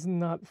does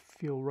not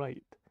feel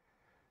right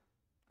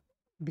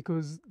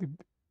because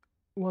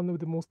one of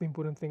the most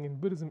important thing in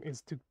Buddhism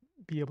is to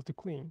be able to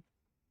clean.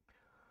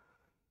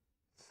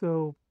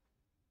 So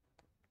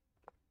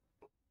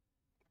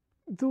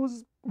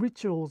those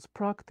rituals,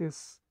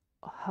 practice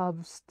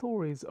have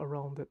stories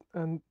around it,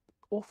 and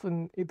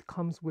often it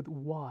comes with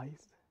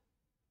whys.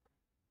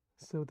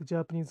 So the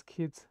Japanese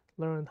kids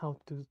learn how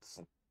to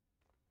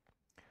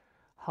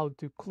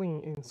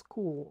clean in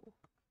school,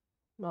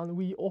 and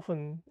we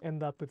often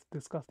end up with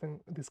discussing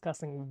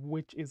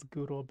which is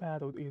good or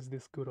bad, or is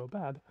this good or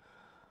bad,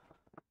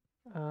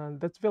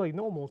 and that's very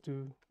normal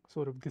to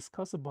sort of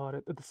discuss about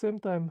it. At the same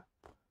time,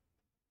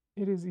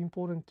 it is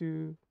important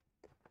to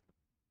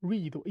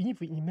read or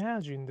even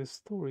imagine the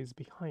stories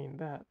behind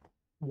that.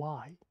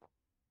 Why?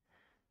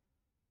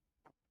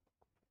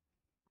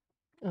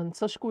 And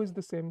Sashiko is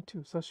the same too.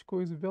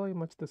 Sashiko is very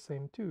much the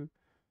same too.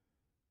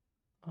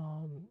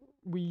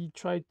 We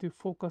try to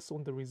focus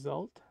on the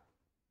result,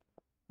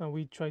 and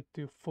we try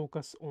to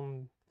focus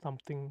on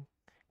something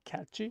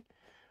catchy.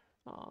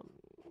 Um,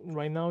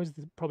 right now is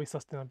probably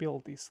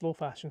sustainability. Slow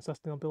fashion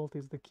sustainability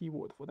is the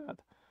keyword for that.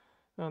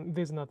 And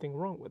there's nothing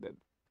wrong with it.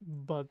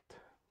 But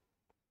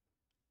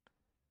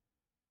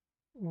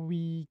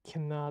we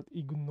cannot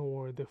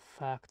ignore the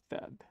fact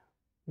that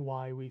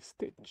why we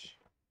stitch.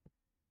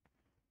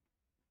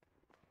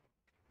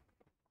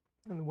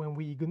 And when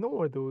we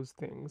ignore those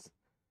things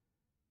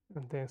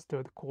and then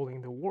start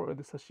calling the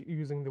word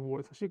using the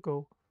word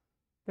sashiko,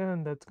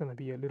 then that's gonna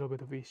be a little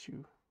bit of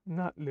issue.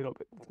 Not little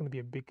bit, it's gonna be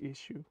a big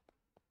issue.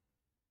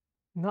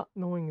 Not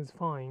knowing is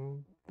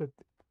fine, but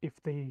if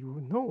they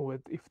know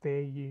it, if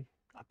they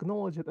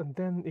acknowledge it and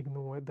then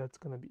ignore it, that's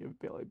gonna be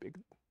a very big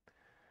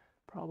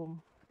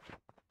problem.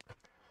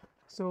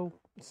 So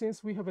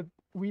since we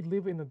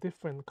live in a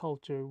different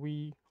culture,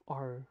 we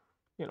are,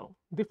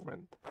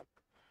 different.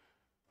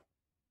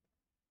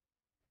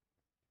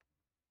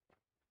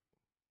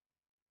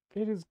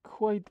 It is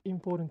quite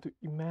important to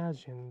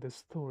imagine the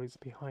stories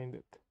behind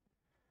it.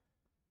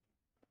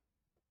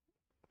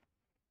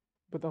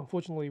 But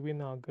unfortunately, we're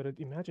not good at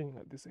imagining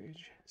at this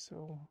age.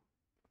 So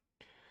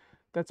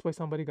that's why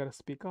somebody gotta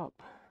speak up.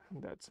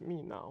 And that's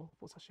me now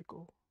for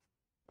Sashiko.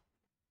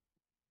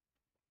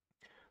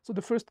 So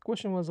the first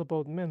question was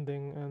about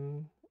mending,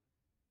 and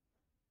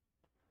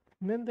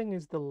mending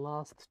is the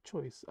last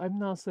choice. I'm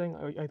not saying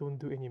I don't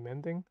do any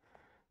mending,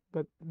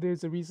 but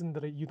there's a reason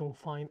that you don't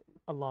find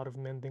a lot of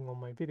mending on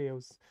my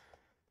videos,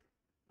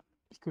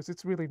 because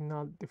it's really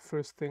not the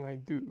first thing I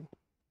do.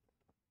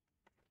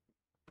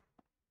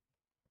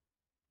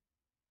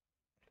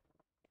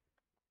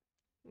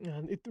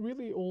 And it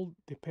really all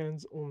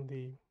depends on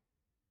the.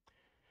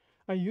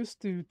 I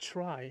used to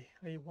try,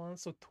 I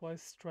once or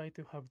twice tried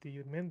to have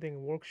the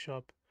mending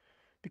workshop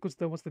because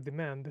there was the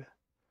demand.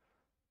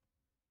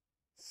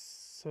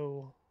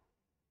 So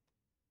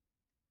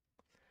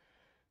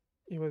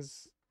it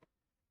was,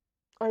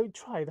 I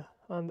tried,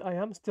 and I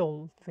am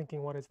still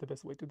thinking what is the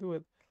best way to do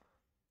it.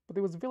 But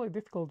it was very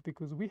difficult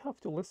because we have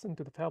to listen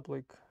to the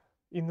public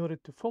in order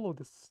to follow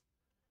this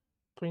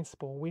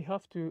principle. We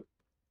have to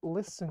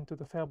listen to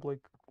the public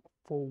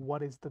for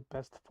what is the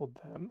best for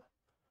them.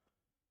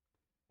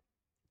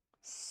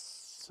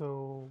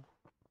 So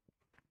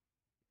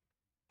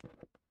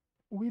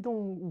we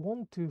don't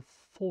want to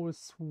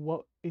force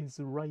what is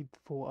right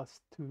for us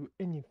to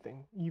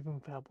anything,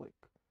 even public.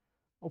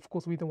 Of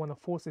course, we don't want to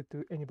force it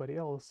to anybody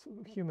else,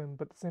 human,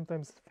 but at the same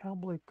time,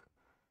 public,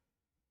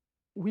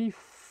 we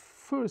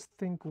first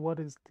think what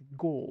is the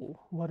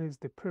goal, what is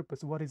the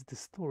purpose, what is the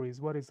stories,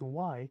 what is the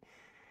why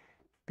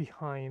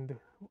behind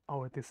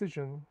our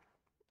decision,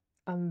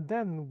 and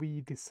then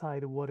we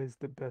decide what is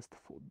the best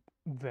for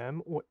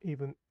them or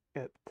even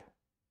it.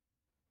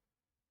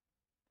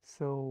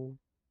 So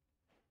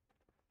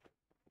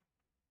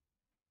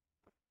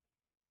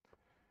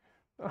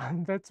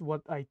and that's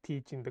what I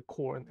teach in the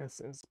core and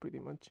essence pretty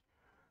much.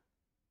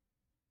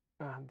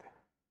 And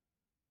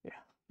yeah,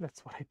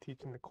 that's what I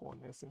teach in the core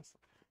and essence.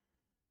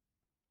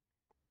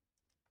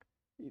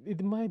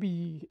 It might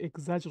be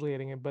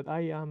exaggerating it, but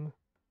I am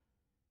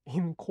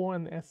in core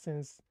and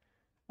essence.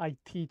 I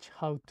teach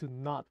how to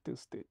not to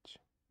stitch.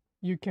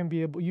 You can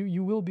be able,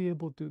 you will be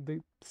able to.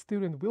 The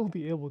student will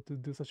be able to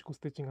do such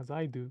stitching as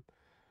I do.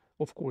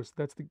 Of course,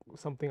 that's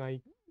something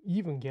I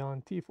even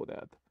guarantee for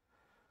that.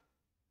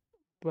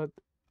 But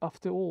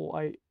after all,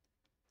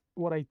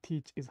 what I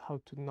teach is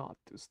how to not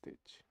to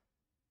stitch.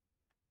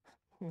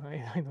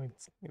 I know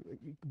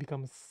it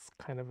becomes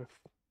kind of a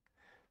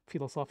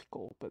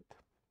philosophical, but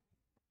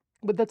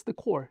that's the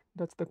core.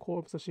 That's the core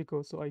of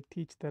Sashiko. So I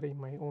teach that in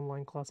my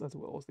online class as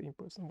well as the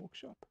in-person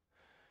workshop.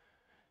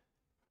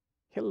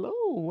 Hello,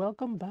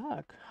 welcome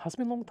back. Has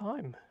been a long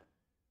time.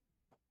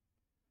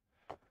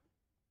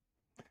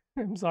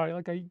 I'm sorry,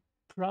 like I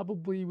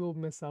probably will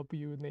mess up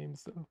your name,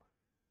 so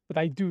but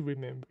I do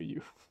remember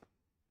you.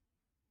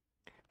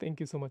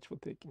 Thank you so much for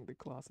taking the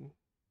class and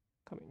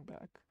coming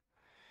back.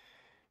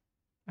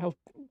 I'll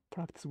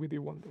practice with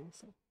you one day.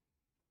 So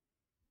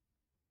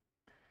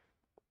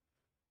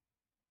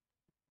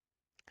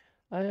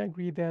I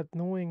agree that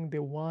knowing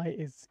the why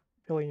is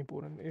very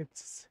important.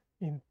 It's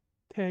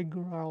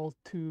integral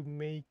to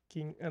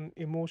making an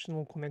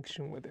emotional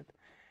connection with it.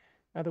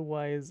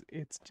 Otherwise,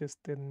 it's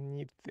just the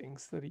neat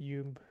things that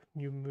you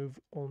move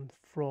on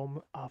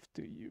from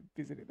after you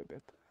visited a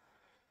bit.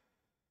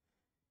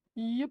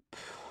 Yep.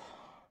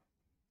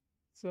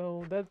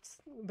 So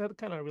that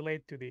kind of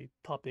relate to the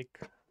topic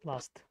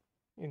last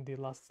in the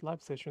last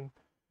live session.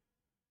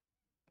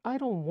 I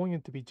don't want you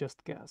to be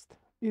just guest.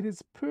 It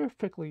is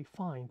perfectly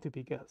fine to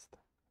be guest.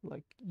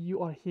 Like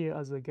you are here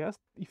as a guest.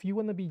 If you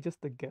want to be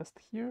just a guest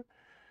here,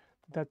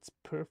 that's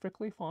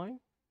perfectly fine.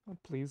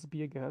 Please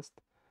be a guest.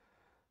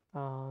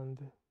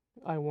 And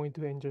I want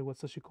you to enjoy what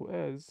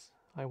Sashiko is.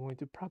 I want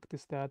you to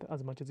practice that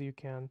as much as you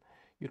can.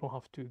 You don't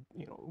have to,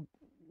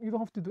 you don't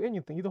have to do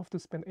anything. You don't have to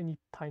spend any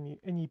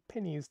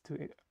pennies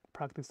to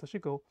practice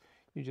Sashiko.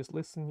 You just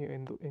listen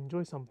and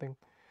enjoy something.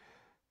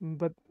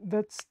 But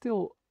that's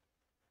still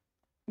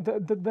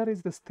that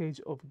is the stage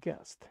of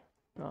guest.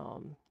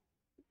 Um,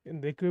 in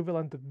the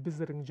equivalent of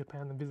visiting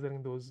Japan and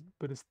visiting those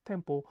Buddhist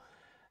temple,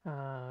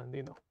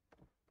 and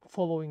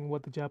following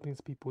what the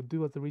Japanese people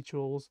do as the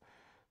rituals,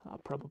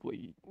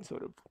 probably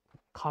sort of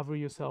cover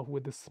yourself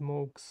with the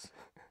smokes,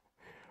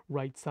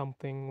 write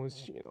something,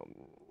 which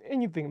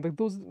anything like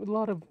those. A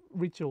lot of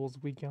rituals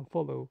we can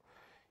follow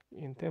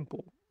in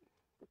temple,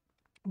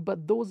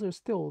 but those are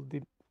still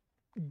the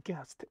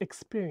guest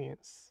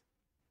experience.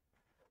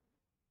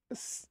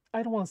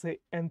 I don't want to say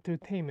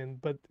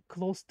entertainment, but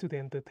close to the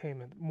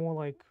entertainment, more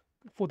like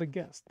for the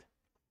guest.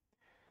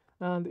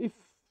 And if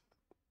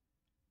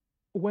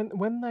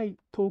when I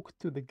talk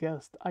to the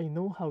guest, I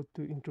know how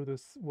to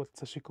introduce what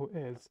Sashiko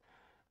is.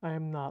 I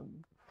am not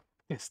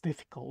as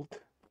difficult.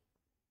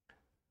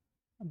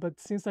 But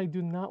since I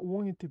do not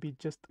want you to be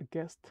just a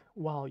guest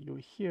while you're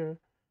here,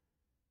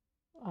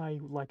 I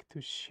would like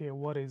to share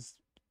what is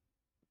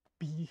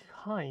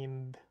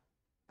behind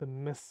the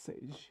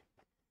message.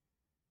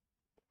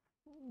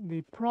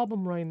 The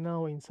problem right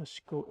now in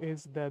Sashiko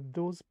is that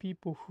those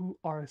people who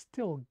are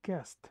still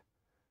guests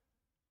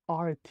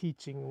are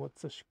teaching what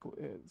Sashiko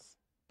is.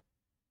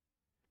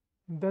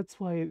 That's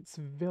why it's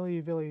very,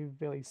 very,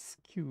 very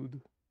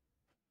skewed.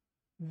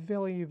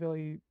 Very,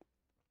 very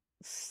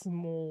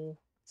small,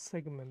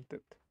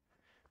 segmented.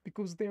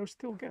 Because they are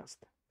still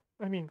guests.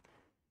 I mean,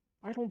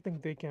 I don't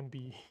think they can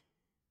be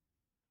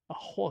a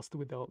host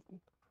without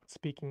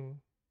speaking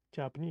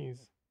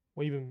Japanese,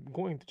 or even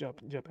going to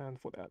Japan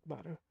for that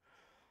matter.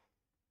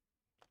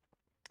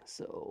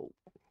 So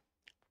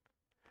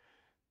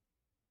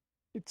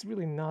it's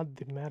really not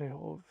the matter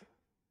of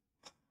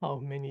how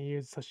many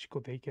years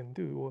Sashiko they can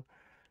do,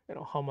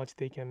 or how much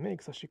they can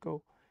make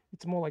Sashiko.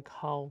 It's more like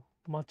how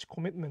much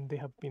commitment they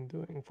have been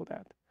doing for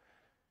that.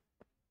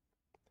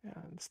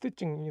 And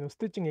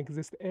stitching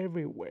exists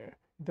everywhere.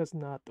 It does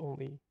not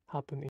only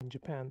happen in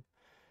Japan.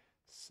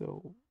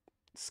 So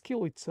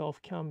skill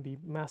itself can be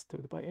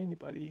mastered by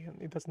anybody,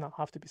 and it does not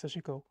have to be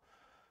Sashiko.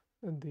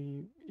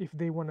 And if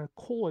they want to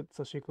call it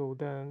Sashiko,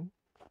 then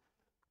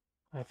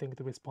I think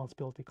the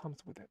responsibility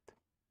comes with it.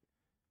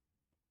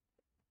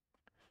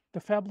 The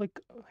fabric,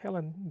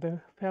 Helen,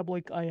 the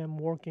fabric I am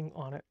working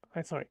on it.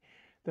 Sorry,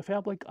 the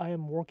fabric I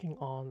am working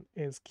on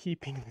is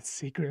keeping the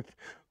secret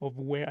of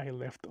where I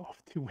left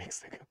off 2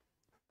 weeks ago.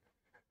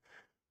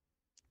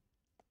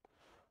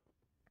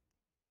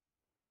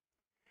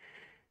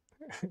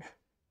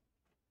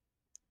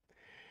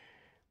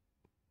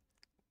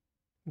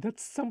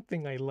 That's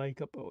something I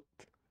like about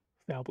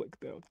fabric,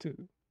 though,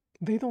 too.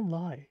 They don't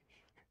lie.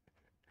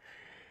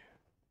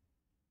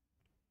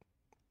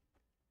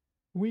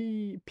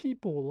 We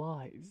people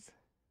lies,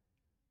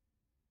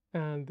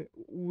 and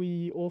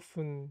we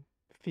often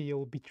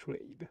feel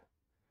betrayed.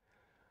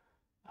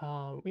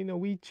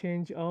 We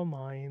change our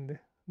mind.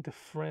 The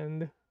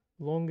friend,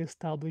 long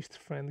established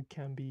friend,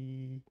 can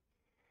be,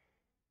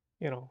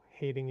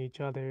 hating each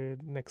other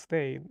next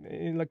day.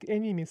 Like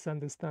any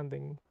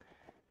misunderstanding,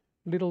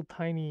 little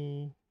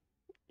tiny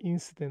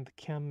incident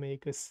can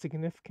make a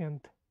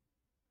significant,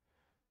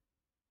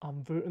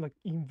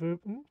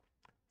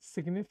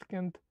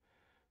 significant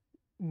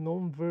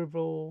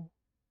non-verbal,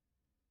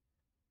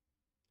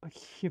 like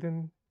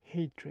hidden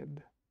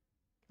hatred.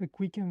 Like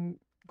we can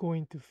go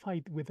into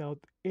fight without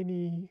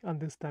any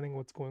understanding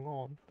what's going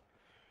on.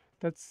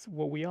 That's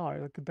what we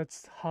are. Like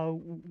that's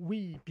how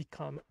we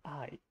become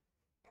I.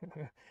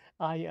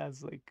 I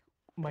as like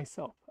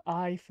myself.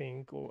 I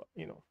think, or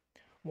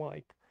more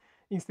like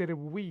instead of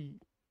we,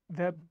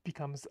 that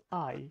becomes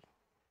I,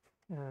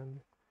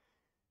 and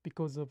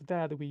because of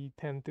that, we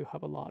tend to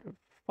have a lot of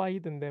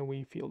fight, and then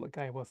we feel like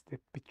I was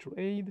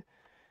betrayed.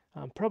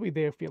 Probably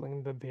they're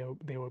feeling that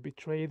they were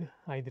betrayed.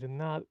 I did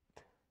not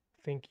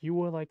think you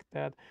were like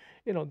that.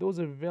 Those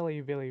are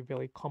very, very,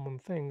 very common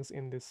things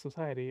in this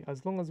society.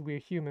 As long as we're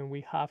human,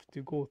 we have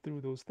to go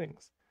through those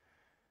things.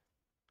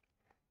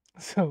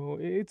 So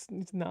it's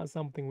not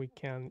something we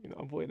can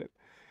avoid it.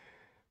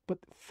 But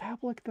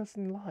fabric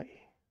doesn't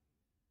lie.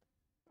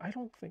 I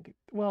don't think it.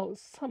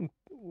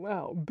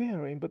 Well,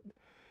 bearing. But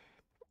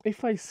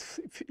if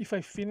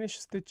I finish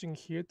stitching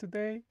here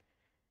today,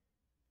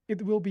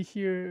 it will be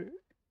here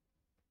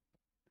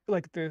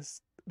like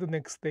this the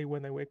next day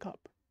when I wake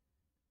up.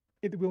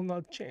 It will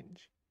not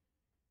change.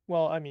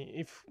 Well, I mean,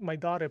 if my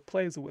daughter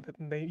plays with it,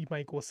 then it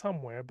might go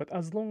somewhere. But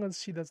as long as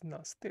she does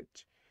not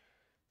stitch,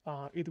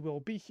 it will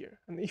be here.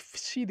 And if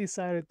she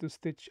decided to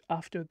stitch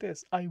after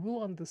this, I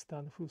will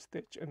understand who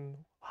stitched and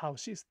how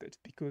she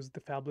stitched because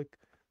the fabric,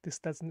 this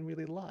doesn't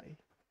really lie.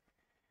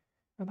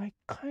 And I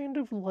kind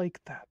of like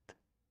that.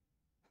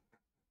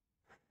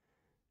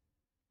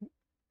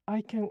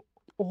 I can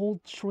all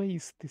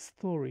trace the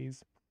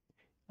stories.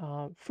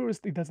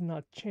 First, it does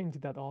not change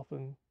that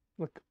often.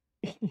 Like,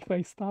 if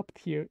I stopped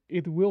here,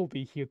 it will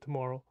be here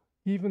tomorrow.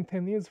 Even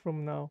 10 years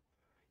from now,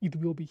 it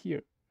will be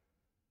here.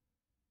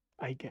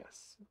 I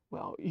guess.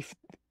 Well, if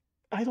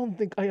I don't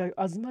think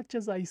as much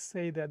as I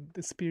say that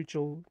the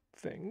spiritual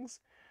things,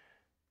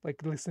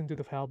 like listen to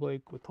the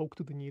fabric or talk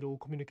to the needle,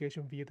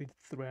 communication via the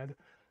thread,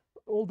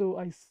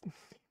 although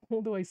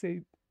although I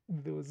say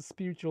those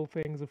spiritual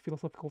things or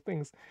philosophical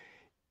things,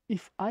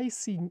 if I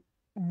see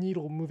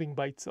needle moving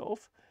by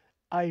itself,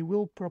 I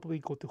will probably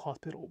go to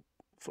hospital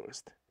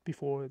first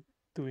before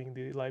doing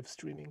the live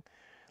streaming.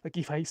 Like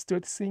if I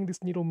start seeing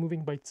this needle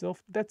moving by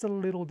itself, that's a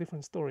little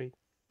different story.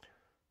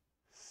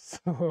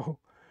 So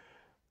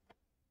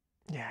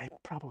yeah, I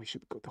probably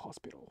should go to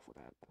hospital for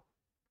that.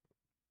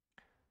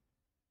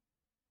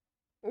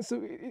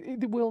 So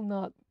it will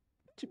not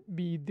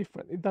be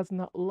different. It does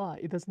not lie.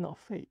 It does not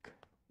fake.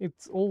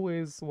 It's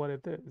always what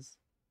it is.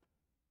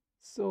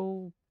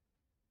 So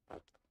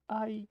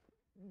I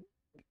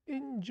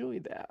enjoy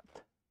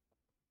that.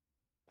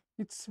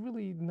 It's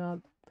really not.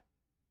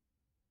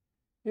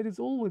 It is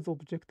always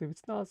objective.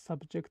 It's not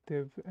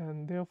subjective,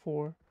 and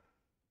therefore,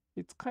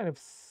 it's kind of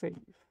safe.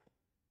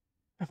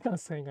 I'm not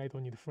saying I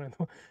don't need a friend.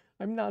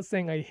 I'm not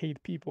saying I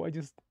hate people. I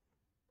just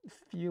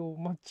feel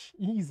much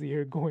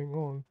easier going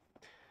on.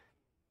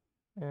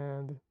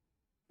 And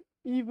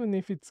even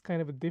if it's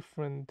kind of a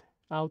different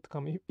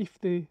outcome, if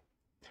the,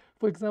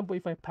 for example,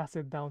 if I pass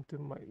it down to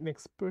my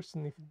next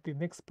person, if the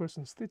next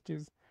person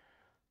stitches,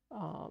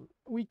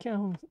 we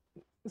can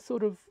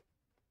sort of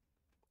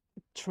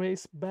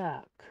trace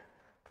back,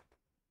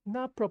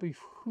 not probably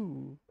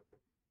who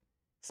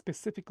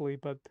specifically,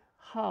 but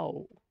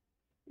how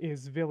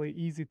is very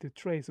easy to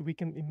trace. We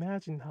can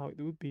imagine how it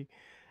would be,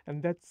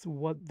 and that's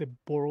what the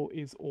borrow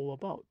is all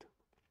about.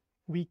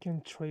 We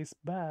can trace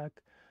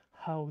back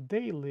how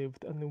they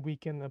lived, and we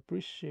can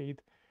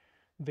appreciate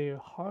their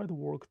hard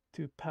work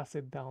to pass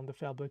it down the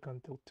fabric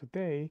until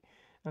today,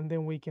 and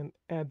then we can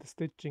add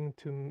stitching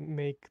to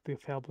make the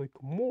fabric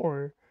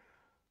more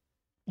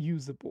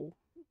usable.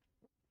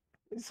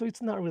 So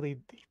it's not really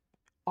the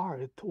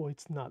art or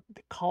it's not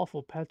the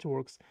colorful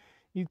patchworks,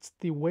 it's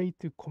the way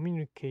to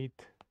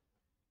communicate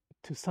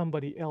to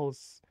somebody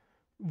else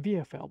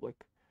via fabric.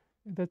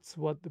 That's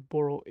what the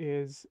borrow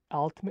is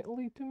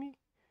ultimately to me.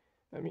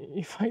 I mean,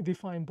 if I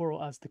define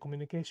borrow as the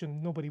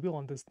communication, nobody will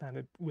understand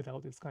it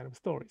without this kind of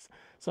stories.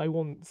 So I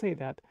won't say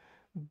that.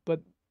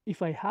 But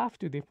if I have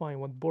to define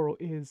what borrow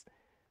is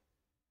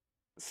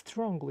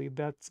strongly,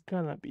 that's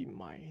gonna be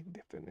my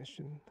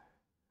definition.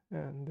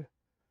 And,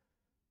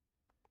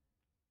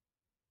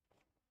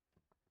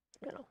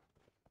 you know,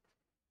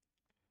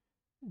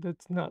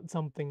 that's not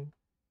something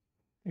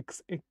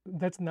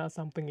that's not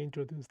something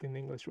introduced in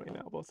English right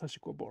now about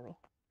Sashiko Boro.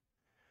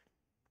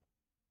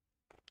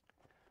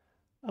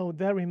 Oh,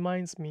 that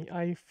reminds me,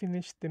 I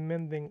finished the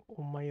mending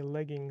on my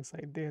leggings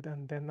I did,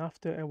 and then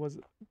after I was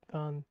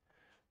done,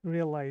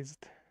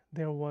 realized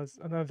there was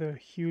another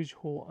huge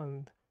hole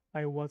and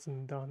I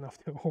wasn't done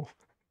after all.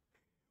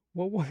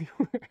 What was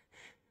you?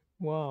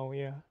 Wow,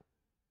 yeah.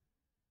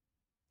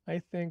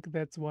 I think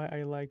that's why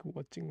I like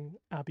watching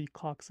Abby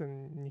Cox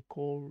and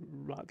Nicole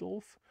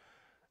Radolph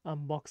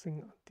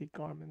unboxing the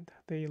garment.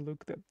 They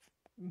looked at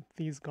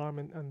these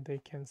garments and they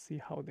can see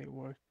how they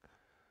were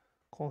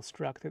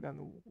constructed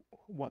and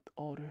what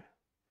order,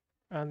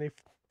 and if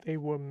they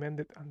were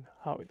mended and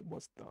how it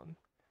was done.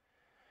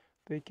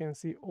 They can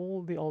see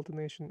all the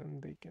alternation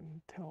and they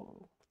can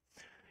tell.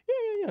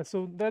 Yeah.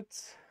 So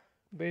that's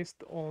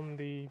based on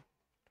the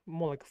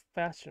more like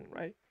fashion,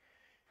 right?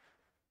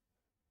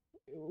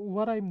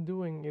 What I'm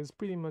doing is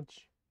pretty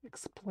much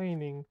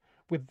explaining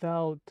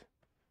without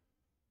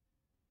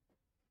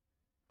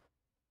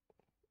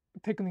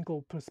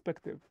technical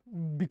perspective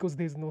because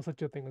there's no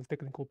such a thing as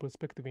technical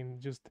perspective in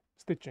just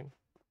stitching.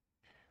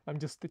 I'm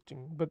just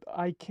stitching, but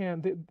I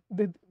can't.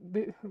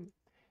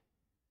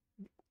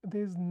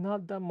 There's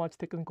not that much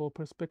technical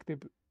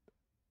perspective.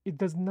 It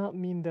does not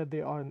mean that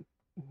they are.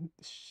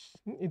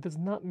 It does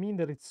not mean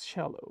that it's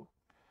shallow.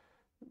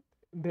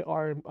 There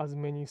are as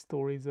many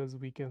stories as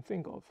we can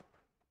think of.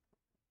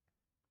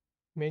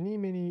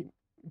 Many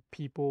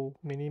people,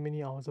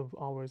 many hours of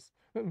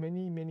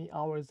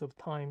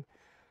time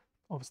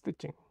of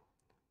stitching.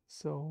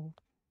 So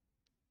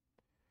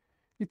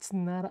it's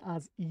not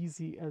as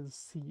easy as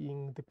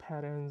seeing the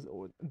patterns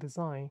or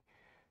design,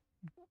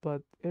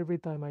 but every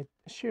time I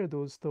share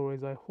those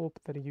stories, I hope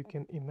that you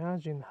can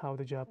imagine how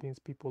the Japanese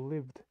people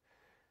lived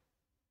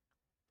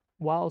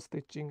while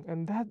stitching,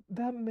 and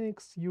that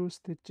makes your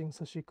stitching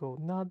Sashiko,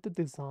 not the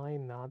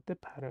design, not the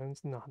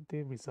patterns, not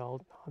the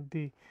result, not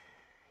the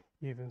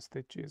even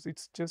stitches.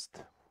 It's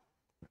just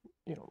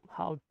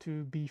how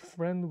to be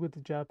friend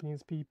with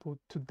Japanese people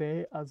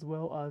today as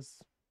well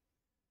as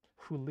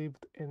who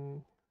lived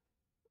in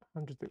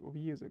hundreds of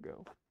years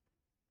ago.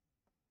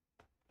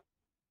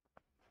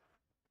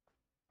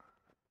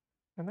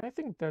 And I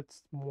think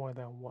that's more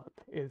than what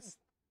is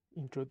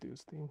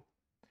introduced in.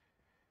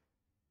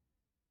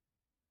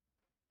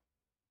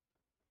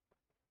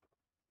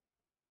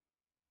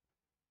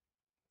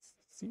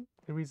 See,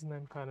 the reason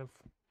I'm kind of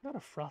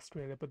not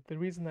frustrated, but the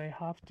reason I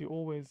have to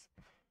always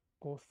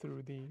go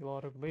through the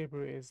lot of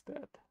labor is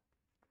that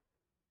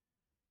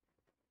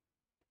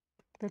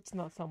that's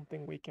not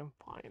something we can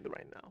find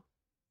right now.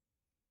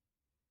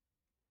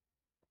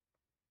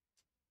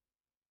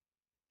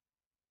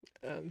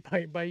 And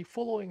by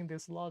following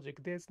this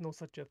logic, there's no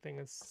such a thing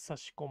as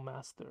Sashiko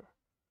Master.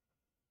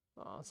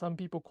 Some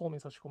people call me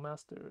Sashiko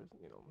Master.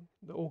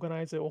 The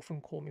organizer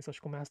often call me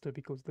Sashiko Master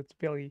because that's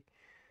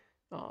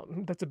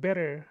a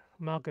better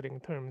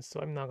marketing term. So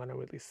I'm not gonna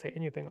really say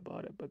anything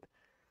about it. But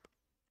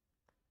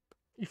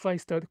if I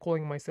start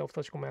calling myself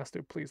Sashiko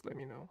Master, please let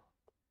me know.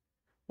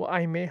 Well,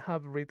 I may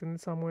have written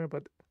it somewhere,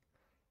 but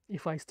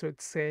if I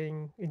start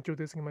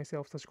introducing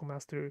myself Sashiko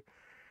Master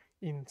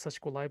in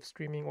Sashiko Live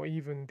Streaming or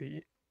even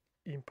the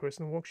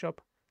in-person workshop,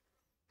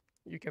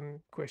 you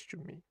can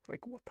question me,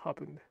 like what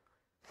happened.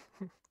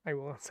 I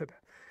will answer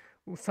that.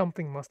 Well,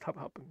 something must have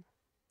happened.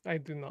 I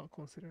do not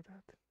consider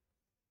that.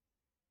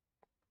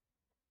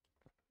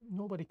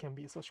 Nobody can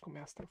be a Sashiko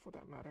master for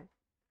that matter.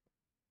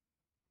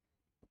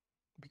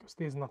 Because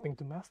there's nothing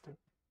to master.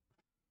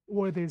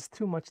 Or there's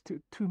too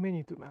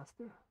many to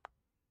master.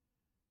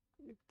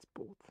 It's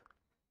both.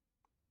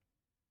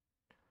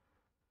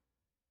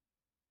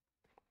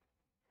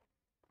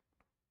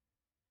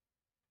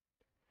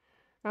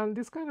 And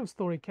this kind of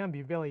story can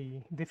be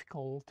very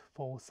difficult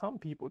for some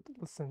people to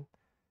listen.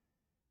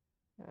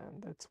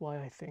 And that's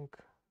why I think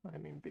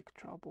I'm in big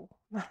trouble.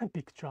 Not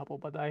big trouble,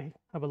 but I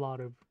have a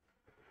lot of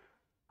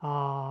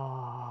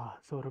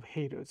sort of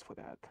haters for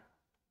that.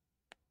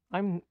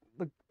 I'm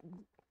like,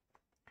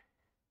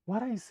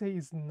 what I say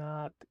is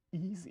not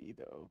easy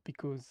though,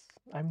 because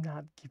I'm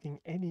not giving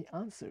any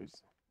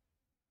answers.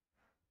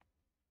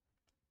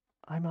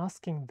 I'm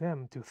asking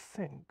them to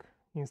think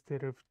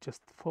instead of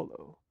just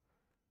follow.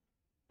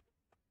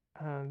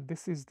 And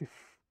this is the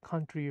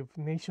country of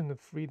nation of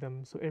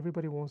freedom, so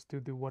everybody wants to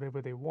do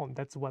whatever they want.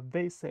 That's what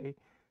they say,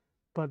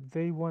 but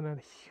they want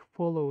to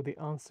follow the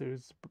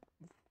answers.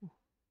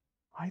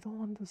 I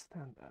don't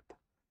understand that.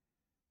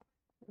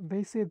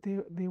 They say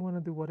they want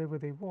to do whatever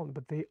they want,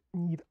 but they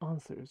need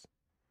answers.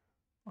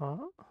 Huh?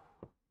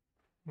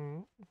 Hmm?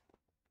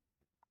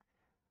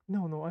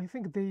 No, I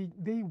think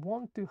they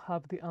want to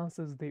have the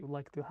answers they would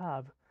like to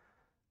have,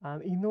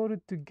 and in order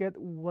to get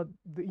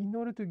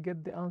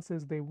the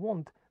answers they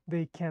want,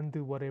 they can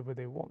do whatever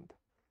they want.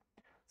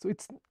 So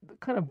it's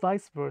kind of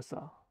vice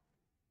versa.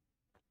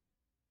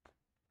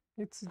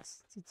 It's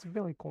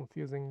very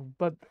confusing,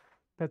 but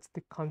that's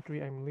the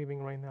country I'm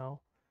living right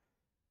now.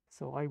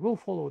 So I will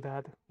follow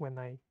that when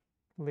I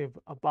live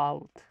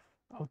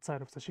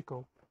outside of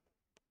Sashiko.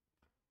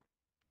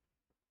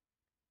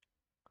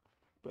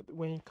 But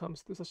when it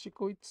comes to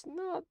Sashiko, it's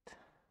not.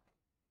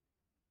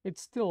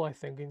 It's still, I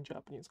think, in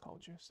Japanese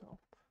culture. So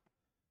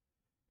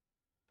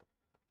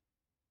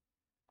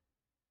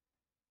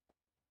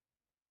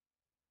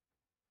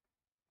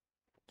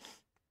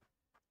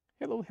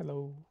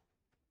hello.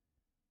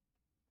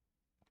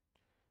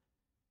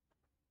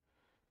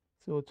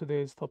 So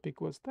today's topic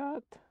was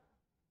that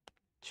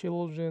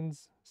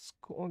children's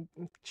school,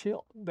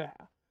 the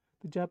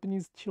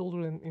Japanese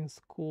children in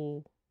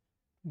school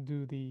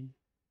do the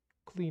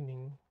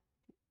cleaning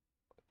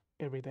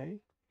every day,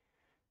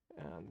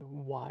 and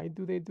why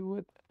do they do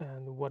it,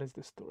 and what is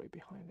the story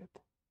behind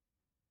it.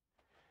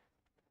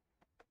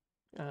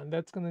 And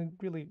that's gonna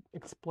really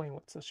explain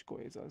what Sashiko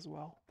is as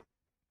well.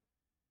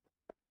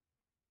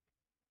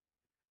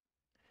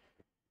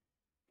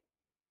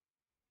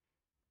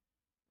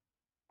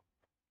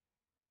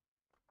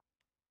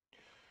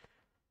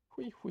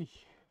 Hui.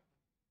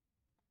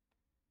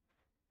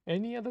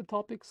 Any other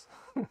topics?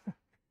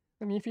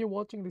 I mean, if you're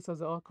watching this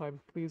as an archive,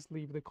 please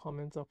leave the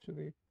comments after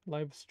the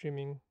live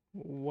streaming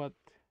what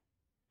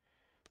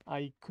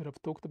I could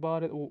have talked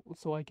about it, or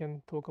so I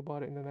can talk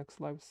about it in the next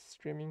live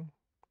streaming.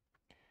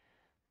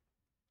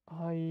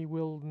 I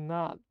will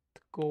not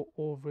go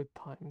over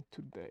time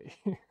today.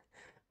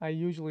 I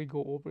usually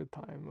go over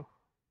time,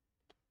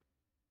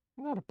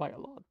 not by a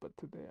lot, but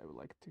today I would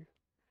like to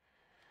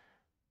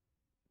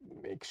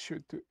make sure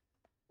to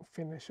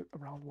finish it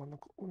around 1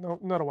 o'clock. No,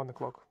 not 1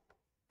 o'clock.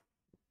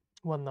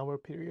 1 hour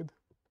period.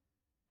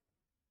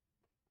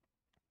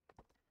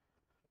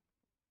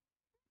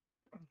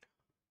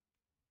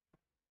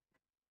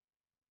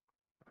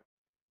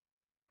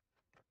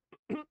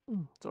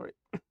 Sorry.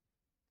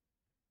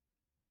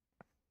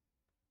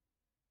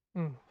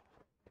 Mm.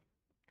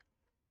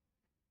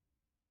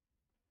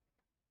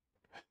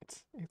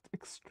 It's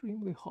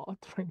extremely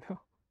hot right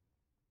now.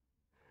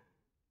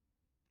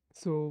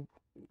 So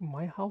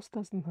my house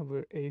doesn't have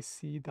an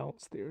AC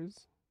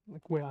downstairs.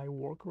 like where I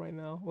work right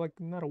now, like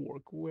not a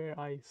work, where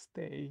I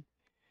stay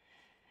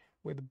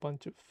with a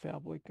bunch of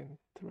fabric and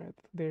thread.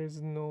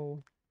 There's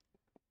no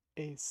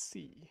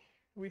AC.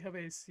 We have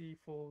AC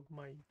for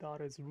my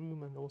daughter's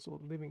room and also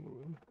living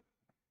room.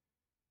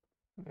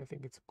 And I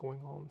think it's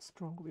going on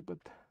strongly, but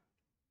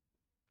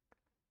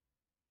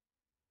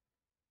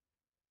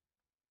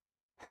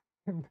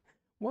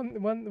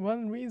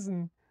one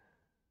reason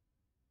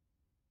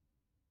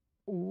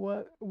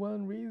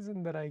one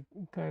reason that I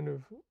kind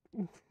of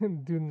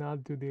do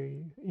not do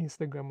the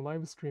Instagram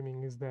live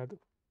streaming is that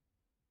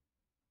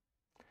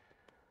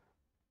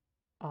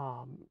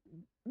um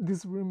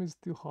this room is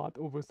too hot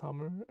over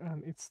summer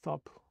and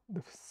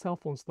the cell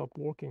phone stopped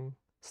working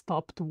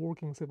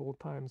several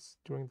times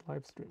during the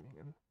live streaming,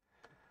 and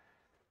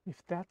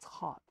if that's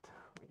hot,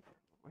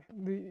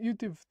 the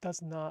YouTube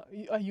does not.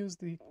 I use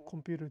the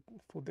computer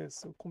for this,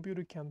 so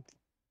computer can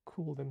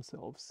cool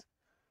themselves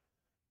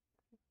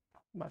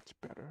much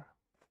better.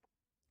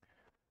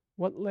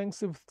 What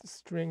lengths of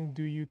string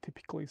do you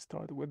typically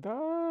start with?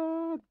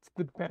 That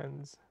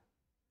depends.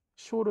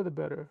 Shorter the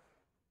better.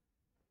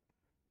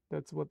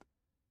 That's what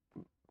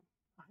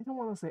I don't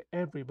want to say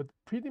every, but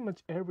pretty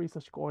much every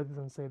Sashiko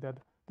artisan say that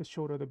the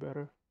shorter the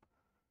better.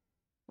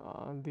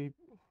 The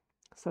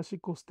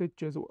Sashiko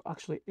stitches, or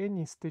actually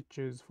any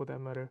stitches for that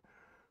matter,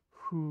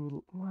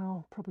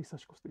 well, probably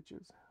Sashiko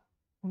stitches.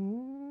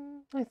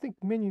 I think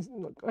many.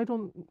 I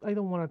don't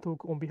want to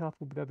talk on behalf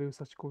of the other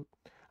Sashiko.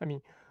 I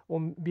mean,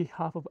 on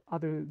behalf of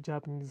other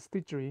Japanese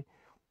stitchery.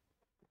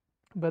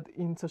 But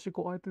in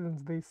Sashiko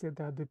artisans, they said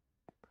that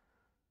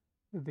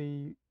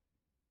the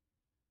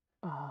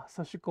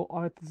Sashiko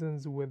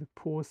artisans with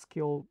poor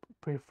skill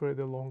prefer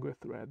the longer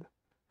thread.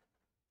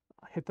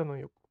 下手の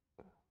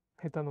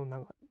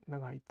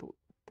長い糸っ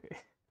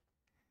て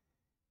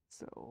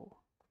So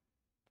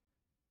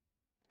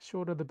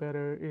shorter the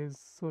better is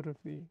sort of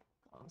the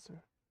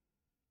answer.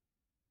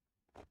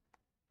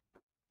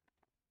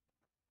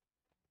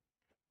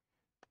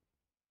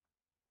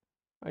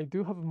 I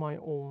do have my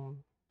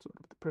own sort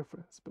of the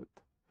preference, but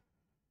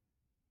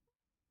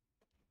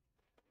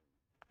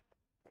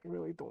I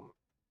really don't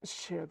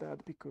share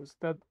that because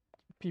that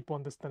people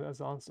understand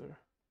as answer,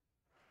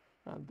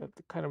 and that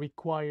kind of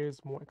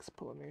requires more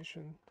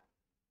explanation.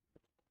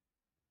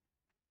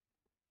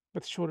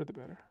 But shorter the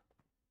better.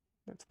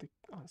 That's the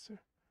answer.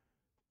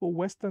 For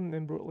Western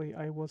embroidery,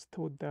 I was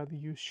told that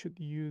you should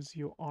use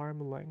your arm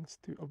length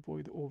to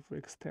avoid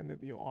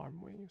overextending your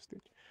arm when you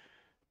stitch.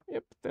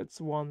 Yep,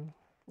 that's one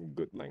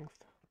good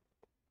length.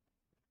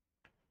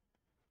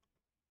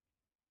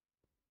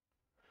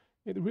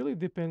 It really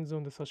depends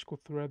on the Sashiko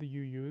thread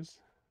you use.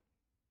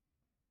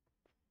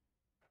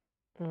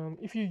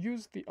 If you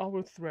use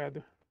our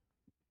thread,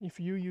 if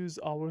you use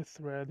our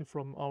thread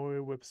from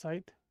our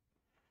website,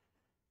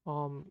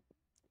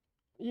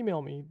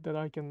 email me that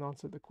I can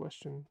answer the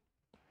question.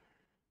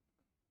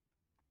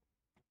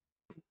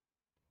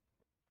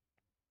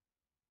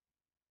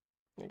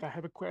 Like I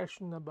have a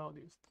question about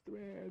this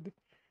thread.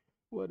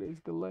 What is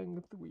the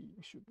length we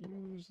should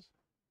use?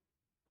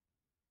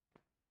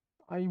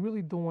 I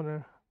really don't want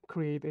to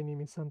create any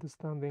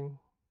misunderstanding.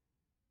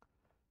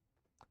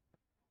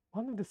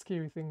 One of the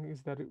scary things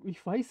is that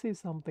if I say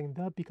something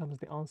that becomes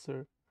the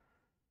answer,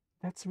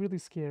 that's really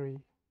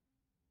scary.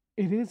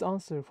 It is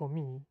answer for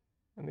me,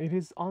 and it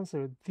is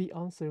the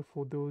answer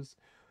for those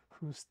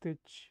who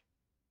stitch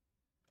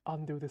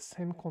under the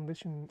same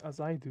condition as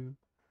I do.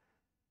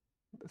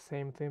 The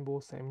same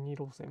thimble, same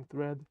needle, same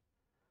thread,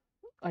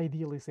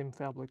 ideally same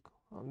fabric.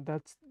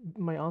 That's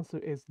my answer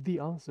is the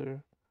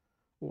answer,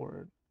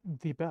 or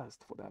the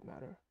best for that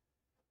matter.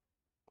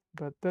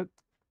 But that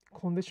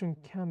condition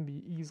can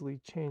be easily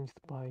changed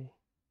by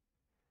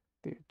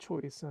their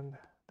choice, and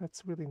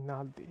that's really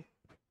not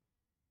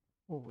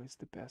always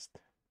the best.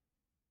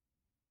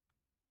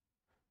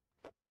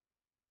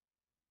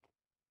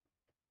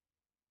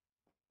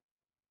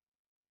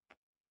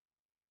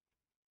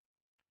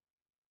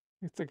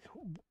 It's like,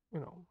 you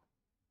know,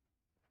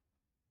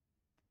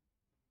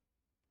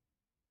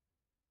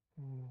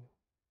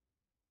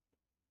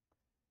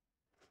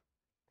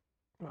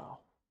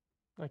 well,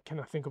 I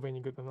cannot think of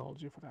any good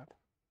analogy for that.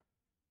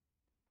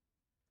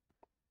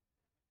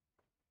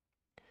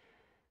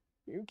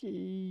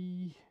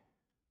 Yuki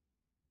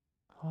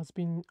has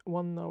been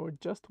 1 hour,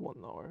 just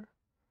 1 hour.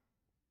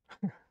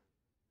 I'm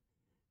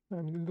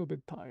a little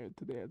bit tired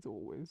today, as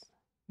always.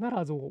 Not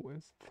as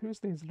always.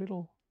 Thursday is a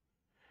little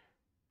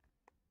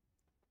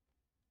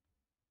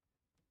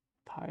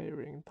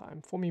tiring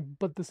time for me,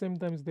 but at the same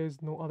time,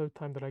 there's no other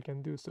time that I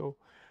can do. So,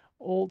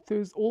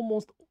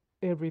 almost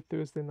every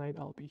Thursday night,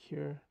 I'll be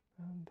here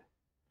and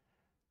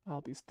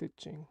I'll be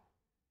stitching.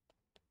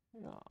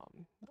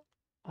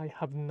 I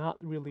have not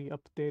really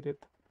updated.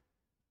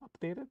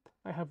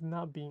 I have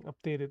not been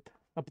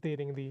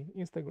updating the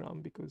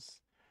Instagram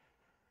because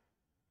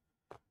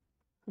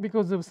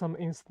of some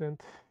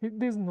incident.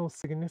 There's no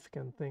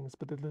significant things,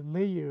 but the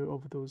layer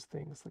of those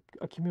things, like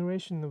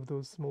accumulation of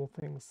those small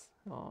things,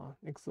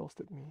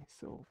 exhausted me.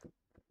 So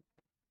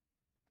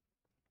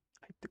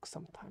I took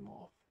some time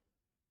off.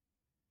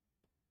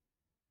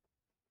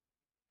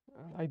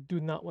 I do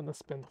not want to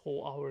spend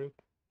whole hour,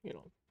 you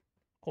know,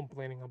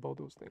 complaining about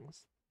those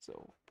things.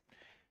 So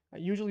I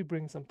usually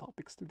bring some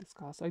topics to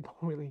discuss. I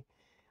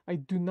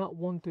do not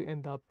want to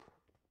end up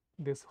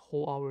this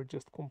whole hour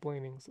just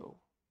complaining. So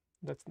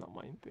that's not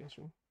my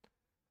intention.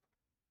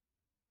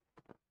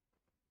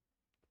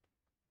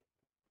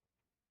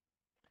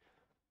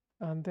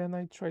 And then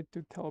I try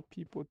to tell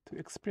people to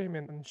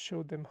experiment and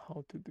show them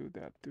how to do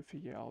that to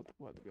figure out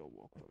what will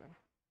work for them.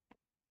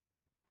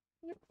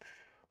 Yep.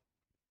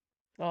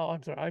 Oh,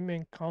 I'm sorry. I'm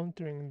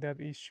encountering that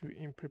issue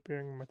in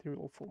preparing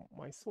material for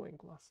my sewing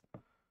class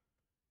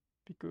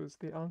because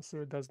the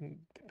answer doesn't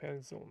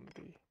depends on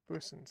the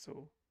person.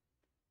 So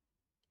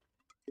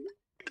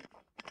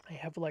I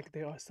have like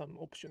there are some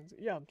options.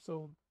 Yeah.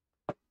 So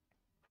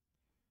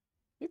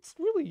it's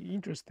really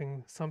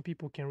interesting. Some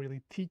people can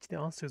really teach the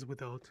answers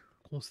without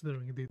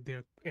considering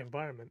their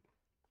environment.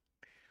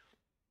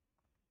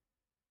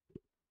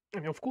 I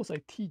mean, of course,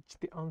 I teach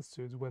the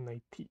answers when I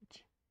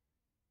teach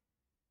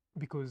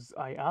because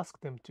I ask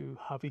them to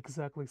have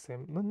exactly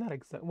same, not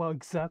exact, well,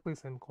 exactly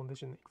same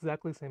condition,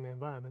 exactly same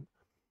environment.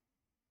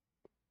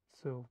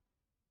 So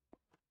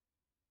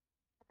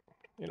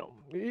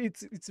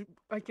it's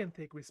I can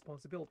take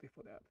responsibility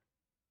for that.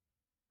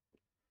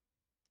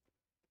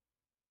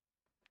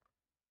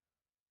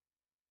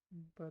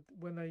 But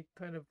when I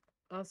kind of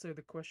answer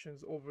the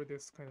questions over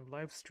this kind of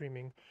live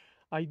streaming,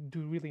 I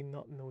do really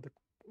not know the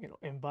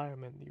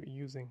environment you're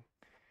using.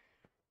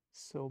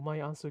 So my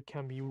answer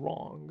can be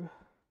wrong,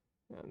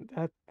 and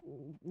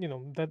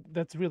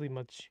that's really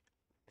much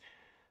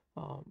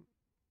um,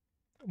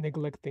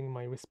 neglecting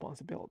my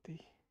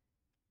responsibility.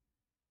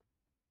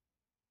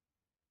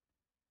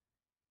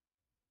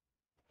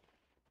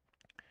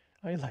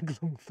 I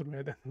like long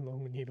thread and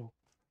long needle.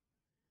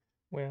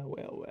 Well,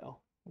 well,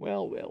 well,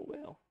 well, well,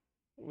 well,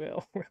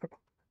 well, well.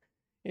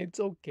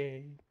 It's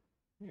okay.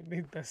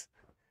 That's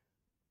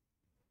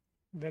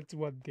that's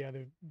what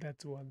the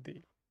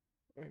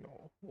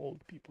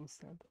old people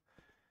said.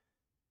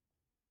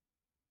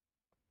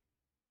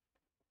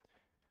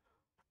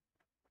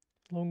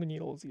 Long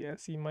needles,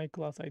 yes. In my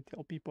class, I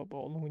tell people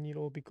about long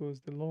needle because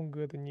the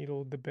longer the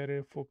needle, the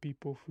better for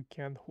people who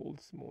can't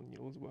hold small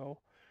needles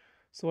well.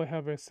 So I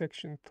have a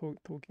section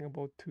talking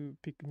about to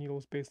pick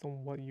needles based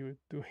on what you're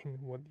doing,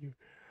 what you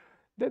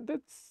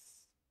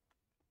that's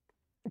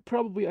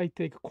probably I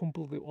take a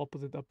completely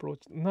opposite approach.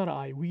 Not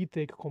I, we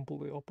take a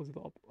completely opposite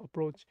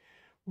approach.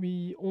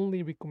 We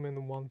only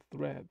recommend one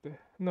thread,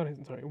 not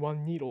sorry,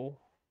 one needle,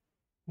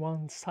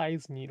 one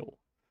size needle.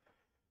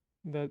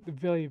 That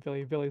very,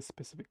 very, very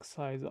specific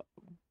size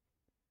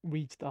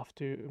reached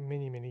after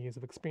many, many years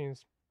of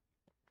experience,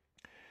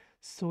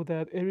 so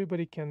that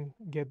everybody can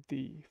get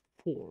the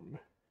form.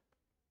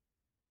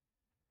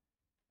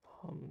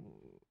 Um,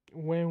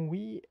 when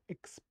we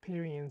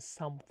experience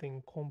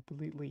something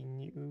completely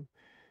new,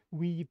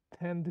 we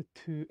tend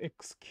to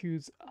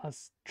excuse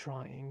us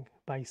trying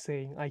by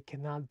saying, I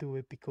cannot do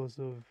it because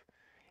of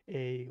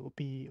A or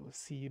B or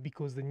C,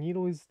 because the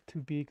needle is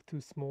too big,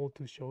 too small,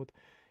 too short.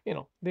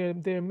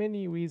 There are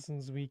many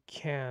reasons we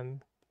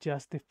can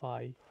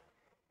justify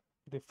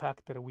the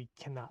fact that we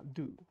cannot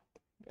do.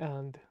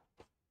 And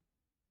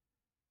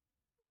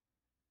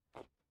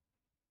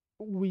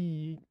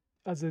we,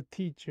 as a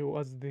teacher,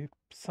 as the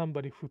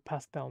somebody who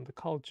passed down the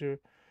culture,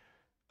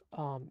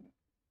 um,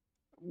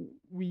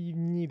 we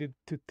needed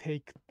to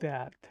take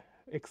that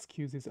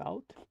excuses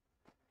out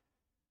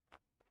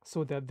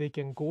so that they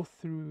can go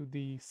through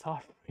the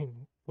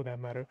suffering, for that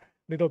matter,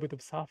 little bit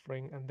of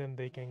suffering, and then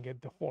they can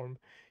get the form.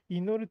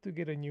 In order to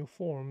get a new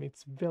form,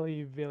 it's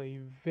very, very,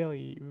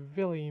 very,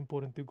 very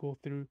important to go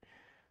through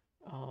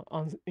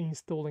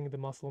installing the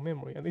muscle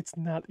memory, and it's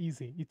not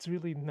easy. It's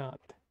really not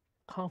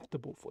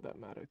comfortable, for that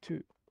matter,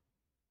 too.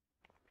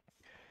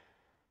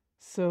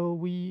 So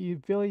we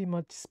very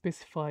much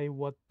specify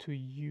what to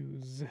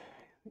use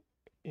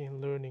in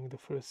learning the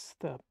first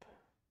step,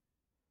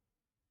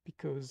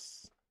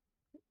 because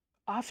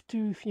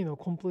after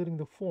completing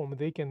the form,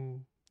 they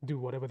can do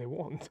whatever they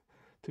want.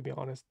 To be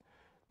honest,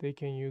 they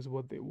can use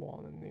what they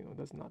want, and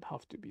does not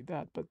have to be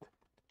that. But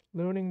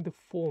learning the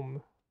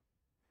form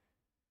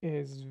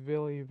is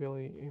very,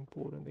 very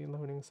important in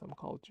learning some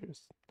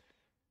cultures.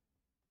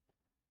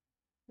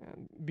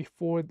 And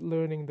before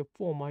learning the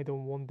form, I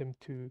don't want them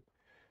to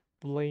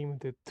blame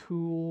the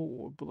tool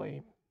or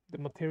blame the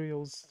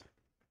materials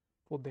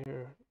for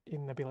their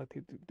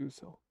inability to do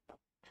so.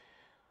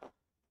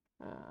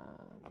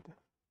 And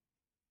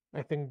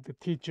I think the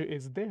teacher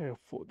is there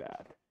for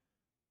that.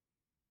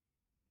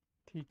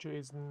 Teacher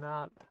is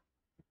not,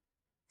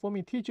 for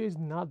me, teacher is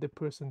not the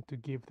person to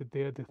give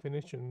their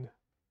definition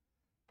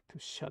to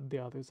shut the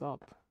others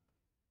up.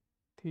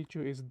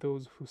 Teacher is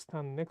those who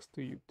stand next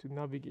to you to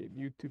navigate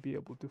you to be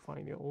able to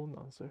find your own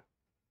answer.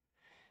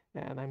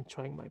 And I'm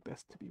trying my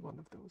best to be one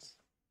of those.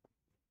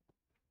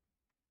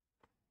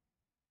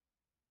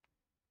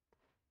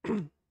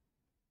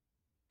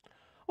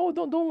 Oh,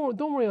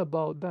 don't worry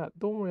about that.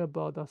 Don't worry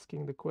about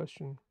asking the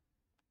question.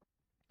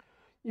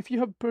 If you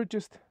have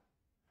purchased,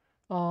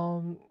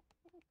 um,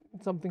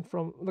 something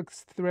from like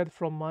thread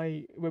from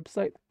my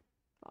website,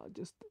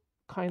 just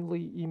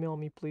kindly email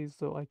me, please,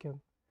 so I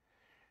can.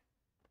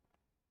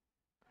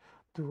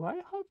 Do I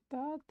have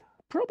that?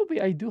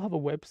 Probably I do have a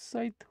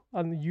website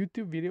and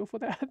YouTube video for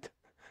that.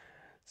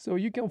 So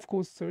you can of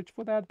course search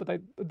for that, but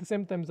at the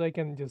same time I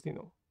can just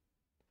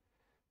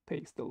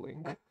paste the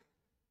link.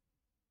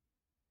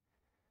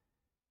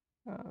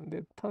 And there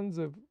are tons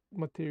of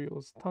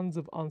materials, tons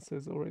of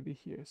answers already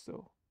here.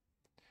 So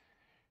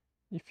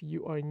if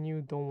you are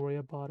new, don't worry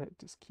about it.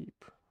 Just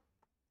keep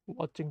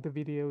watching the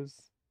videos.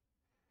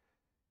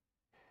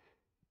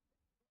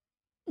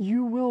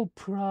 You will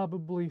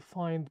probably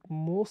find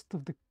most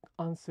of the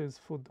answers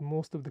for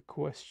most of the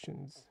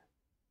questions.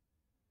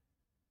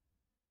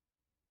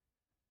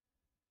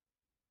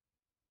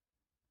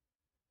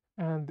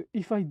 And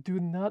if I do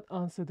not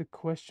answer the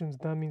questions,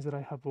 that means that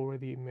I have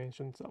already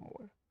mentioned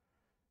somewhere.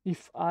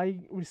 If I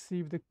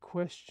receive the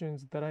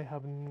questions that I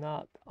have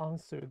not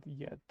answered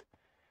yet,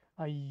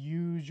 I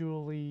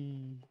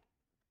usually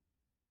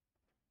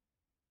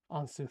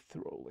answer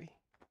thoroughly.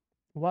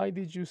 Why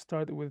did you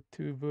start with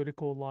 2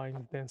 vertical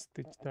lines, then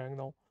stitch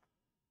diagonal?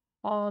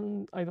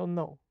 I don't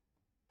know.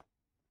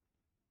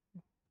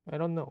 I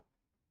don't know.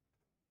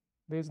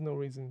 There's no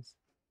reasons.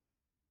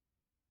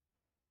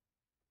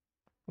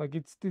 Like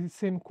it's the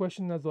same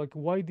question as like,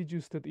 why did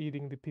you start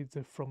eating the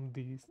pizza from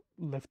the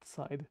left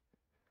side?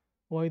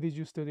 Why did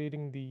you start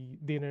eating the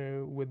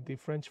dinner with the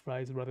French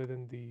fries rather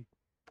than the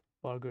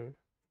burger?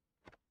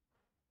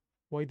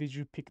 Why did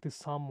you pick the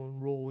salmon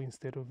roll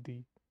instead of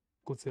the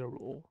Godzilla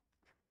roll?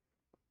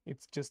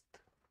 It's just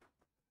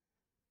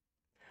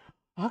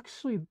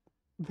actually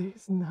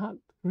there's not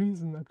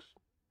reason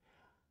actually.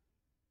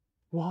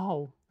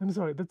 Wow, I'm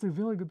sorry, that's a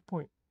very good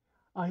point.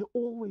 I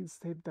always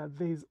said that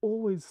there's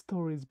always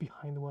stories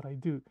behind what I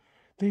do.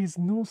 There is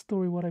no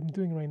story what I'm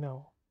doing right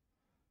now.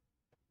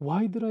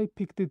 Why did I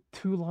pick the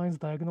 2 lines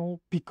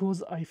diagonal?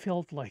 Because I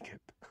felt like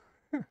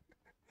it.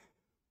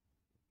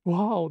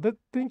 Wow,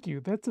 thank you.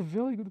 That's a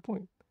very good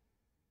point.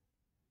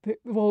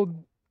 Well,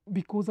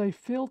 because I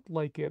felt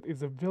like it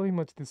is a very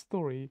much the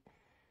story,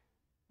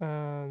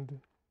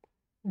 and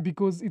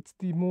because it's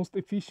the most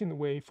efficient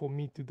way for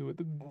me to do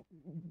it.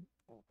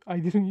 I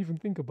didn't even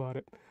think about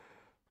it.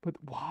 But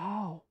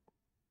wow.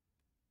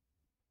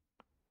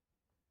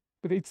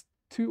 But it's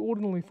too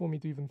ordinary for me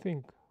to even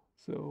think.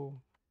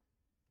 So,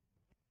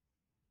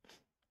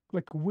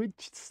 like,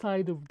 which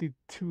side of the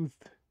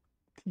teeth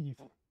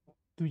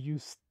do you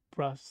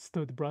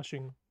start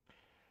brushing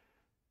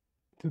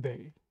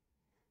today?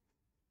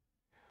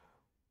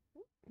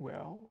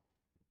 Well,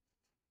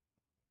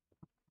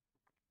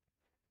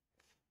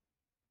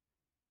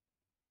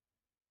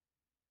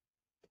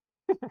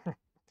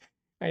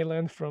 I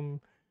learned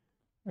from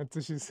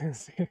Atsushi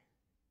sensei.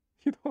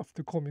 You don't have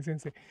to call me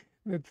sensei.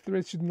 That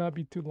thread should not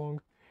be too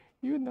long.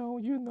 You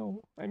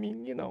know. I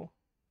mean,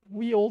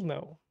 we all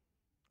know.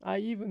 I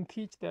even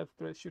teach that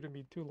thread shouldn't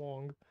be too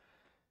long.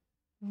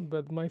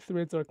 But my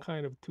threads are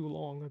kind of too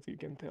long, as you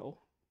can tell.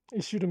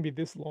 It shouldn't be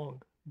this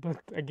long.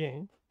 But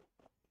again,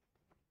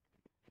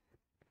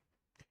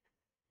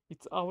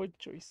 it's our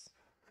choice.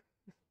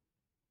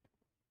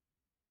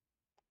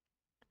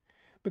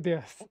 But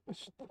the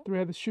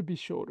thread should be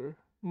shorter,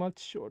 much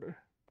shorter.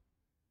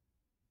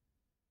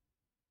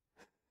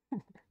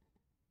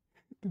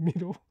 The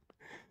middle,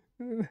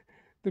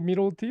 the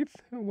middle teeth.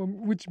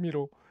 Which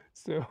middle?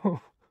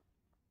 So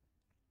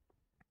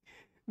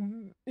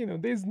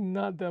there's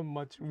not that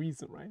much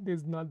reason, right?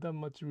 There's not that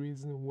much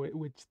reason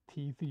which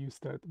teeth you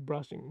start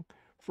brushing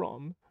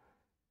from.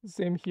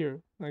 Same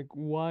here. Like,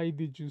 why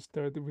did you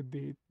start with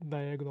the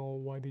diagonal?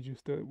 Why did you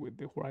start with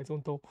the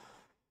horizontal?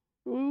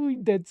 Oh,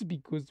 that's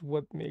because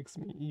what makes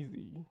me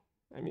easy.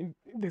 I mean,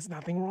 there's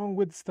nothing wrong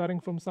with starting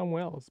from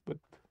somewhere else, but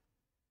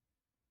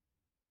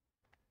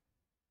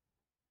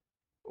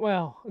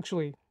well,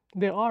 actually,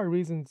 there are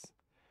reasons.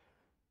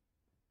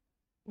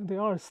 There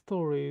are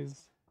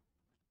stories.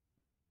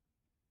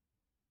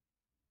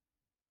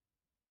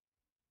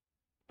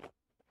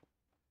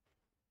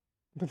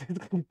 But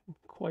it's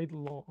quite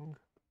long.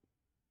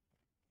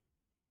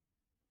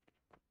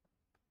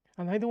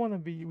 And I don't want to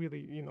be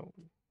really,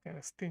 kind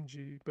of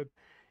stingy, but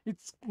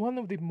it's one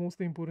of the most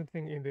important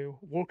thing in the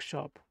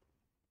workshop.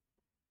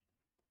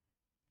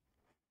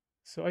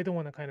 So I don't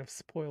want to kind of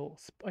spoil.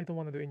 I don't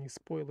want to do any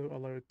spoiler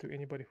alert to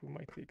anybody who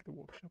might take the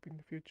workshop in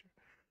the future.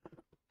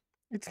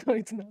 It's not.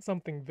 It's not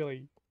something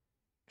very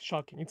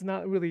shocking. It's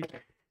not really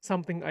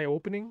something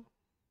eye-opening,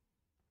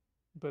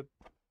 but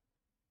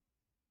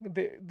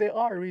there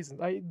are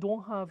reasons. I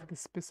don't have the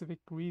specific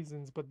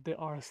reasons, but there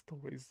are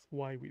stories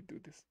why we do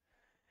this.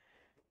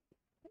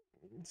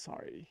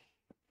 Sorry,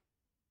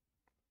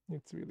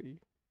 it's really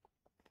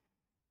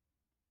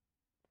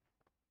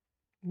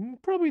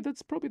probably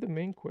that's probably the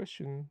main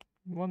question.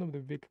 One of the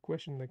big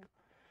question, like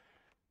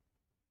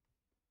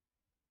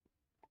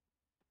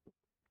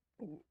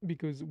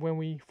because when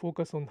we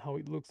focus on how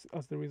it looks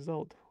as the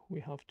result, we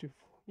have to,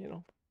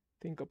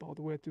 think about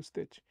where to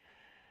stitch.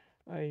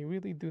 I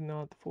really do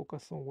not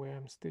focus on where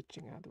I'm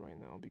stitching at right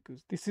now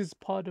because this is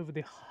part of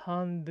the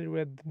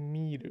 100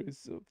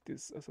 meters of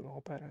this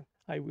Asano pattern.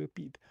 I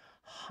repeat,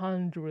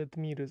 100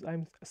 meters.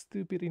 I'm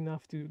stupid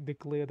enough to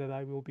declare that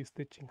I will be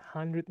stitching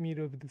 100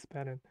 meters of this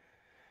pattern.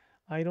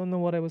 I don't know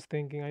what I was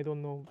thinking. I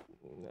don't know.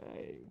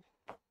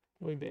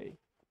 Maybe.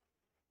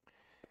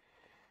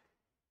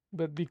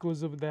 But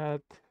because of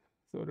that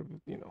sort of,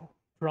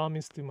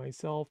 promise to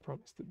myself,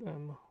 promise to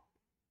them,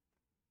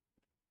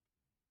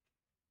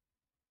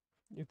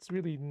 it's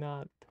really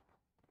not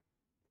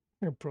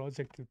a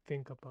project to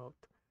think about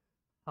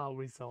how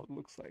result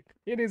looks like.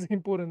 It is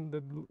important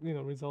that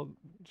result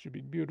should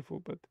be beautiful,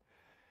 but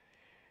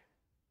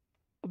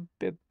a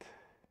bit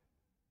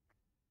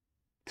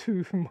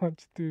too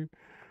much to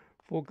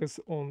focus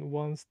on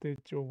one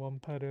stitch or one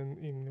pattern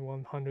in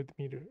 100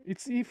 meter.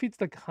 It's if it's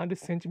like 100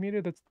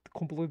 centimeter, that's a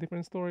completely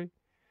different story.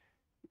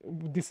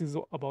 This is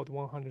about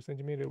 100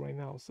 centimeter right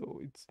now,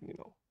 so it's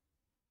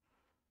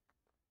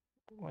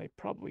I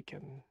probably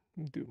can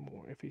do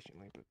more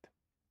efficiently, but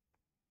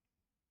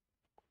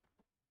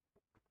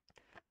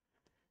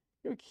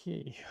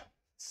okay.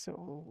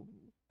 So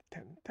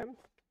 10.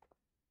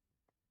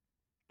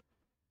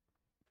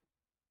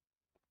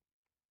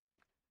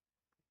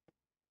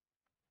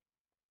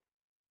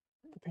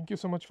 Thank you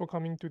so much for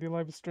coming to the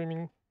live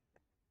streaming.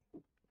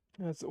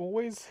 As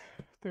always,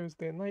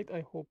 Thursday night.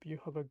 I hope you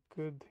have a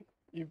good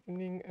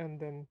evening and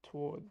then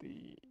toward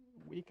the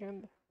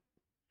weekend.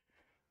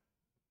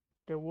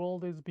 The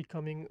world is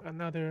becoming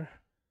another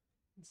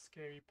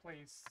scary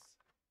place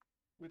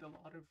with a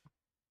lot of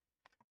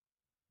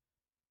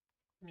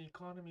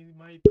economy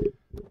might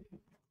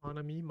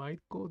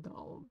go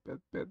down,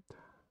 but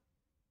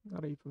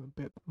not even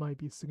a bit, might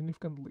be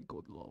significantly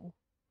go low.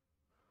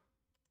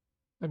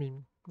 I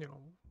mean,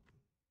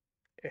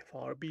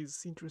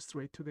 FRB's interest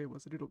rate today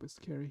was a little bit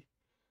scary.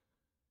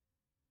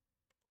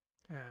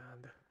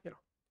 And,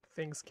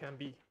 things can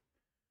be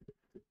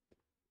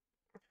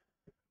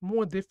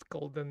more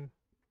difficult than,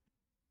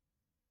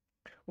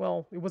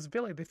 well, it was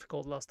very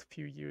difficult last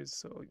few years,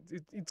 so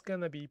it's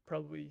gonna be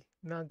probably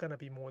not gonna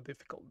be more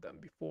difficult than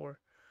before.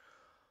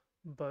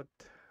 But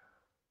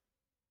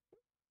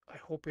I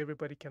hope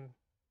everybody can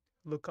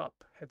look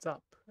up, heads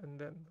up, and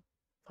then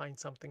find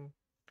something.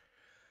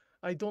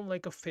 I don't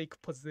like a fake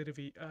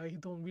positivity. I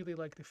don't really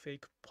like the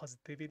fake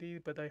positivity,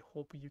 but I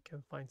hope you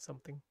can find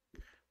something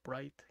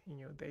bright in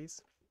your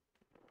days.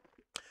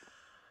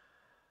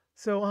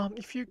 So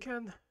if you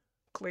can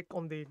click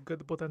on the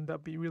good button,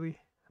 that'd be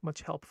really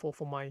much helpful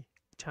for my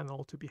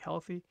channel to be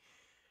healthy.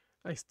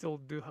 I still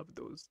do have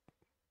those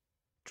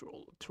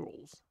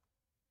trolls.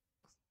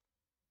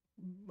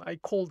 I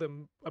call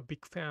them a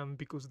big fan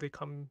because they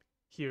come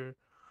here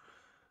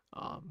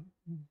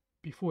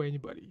before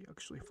anybody,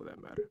 actually, for that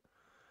matter.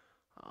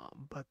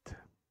 But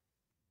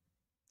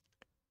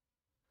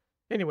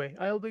anyway,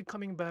 I'll be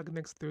coming back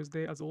next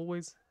Thursday as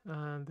always,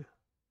 and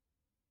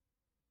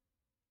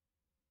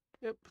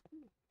yep,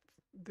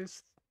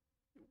 this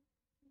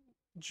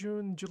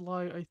June,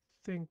 July, I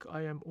think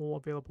I am all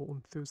available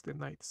on Thursday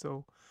night,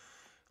 so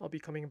I'll be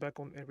coming back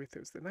on every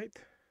Thursday night,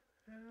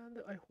 and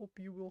I hope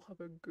you will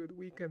have a good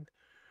weekend.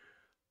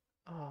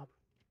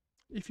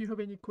 If you have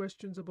any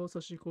questions about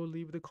Sashiko,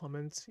 leave the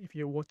comments. If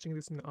you're watching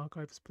this in the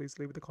archives, please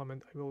leave the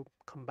comment. I will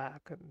come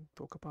back and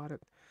talk about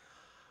it.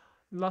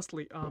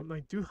 Lastly,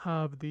 I do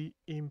have the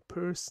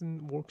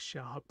in-person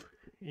workshop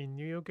in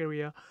New York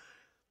area.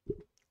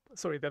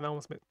 Sorry, the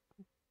announcement.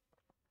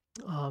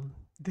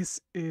 This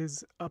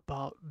is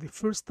about the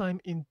first time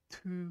in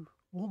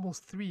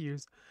almost 3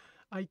 years.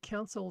 I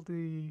canceled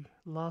the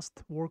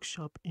last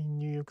workshop in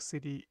New York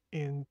City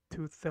in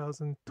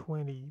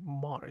 2020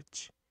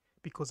 March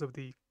because of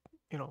the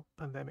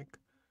pandemic,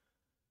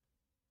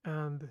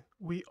 and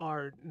we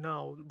are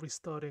now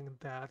restarting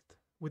that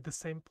with the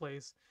same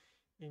place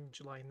in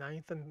July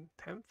 9th and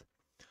 10th.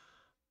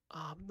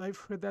 I've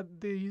heard that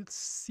the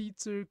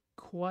seats are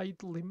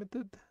quite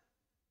limited,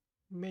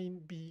 may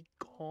be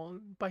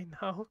gone by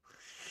now.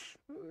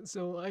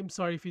 So I'm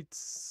sorry if it's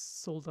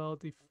sold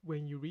out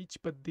when you reach,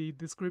 but the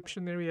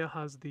description area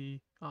has the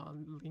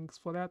links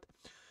for that.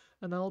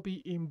 And I'll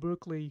be in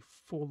Berkeley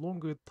for a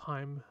longer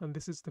time, and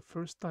this is the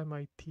first time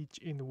I teach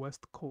in the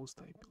West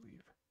Coast, I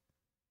believe.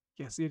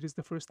 Yes, it is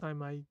the first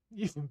time I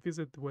even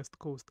visit the West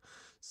Coast.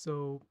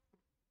 So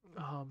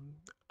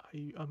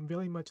I'm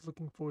very much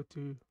looking forward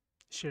to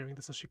sharing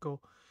the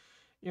Sashiko.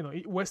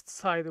 West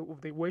side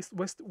of the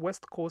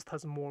West Coast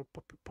has more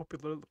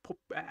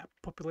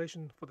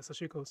population for the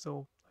Sashiko,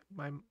 so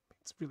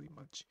it's really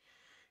much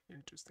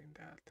interesting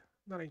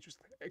not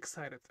interesting,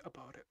 excited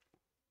about it.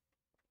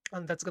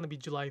 And that's gonna be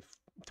July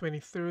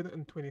 23rd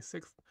and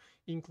 26th,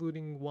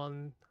 including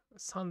one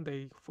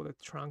Sunday for the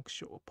trunk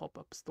show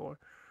pop-up store,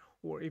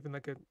 or even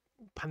like a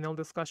panel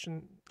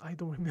discussion. I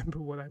don't remember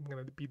what I'm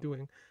gonna be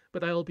doing,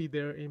 but I'll be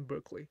there in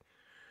Berkeley.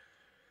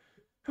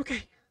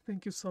 Okay,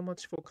 thank you so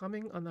much for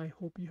coming, and I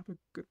hope you have a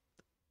good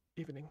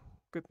evening,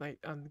 good night,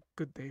 and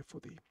good day for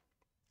the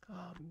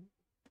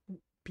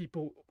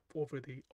people over the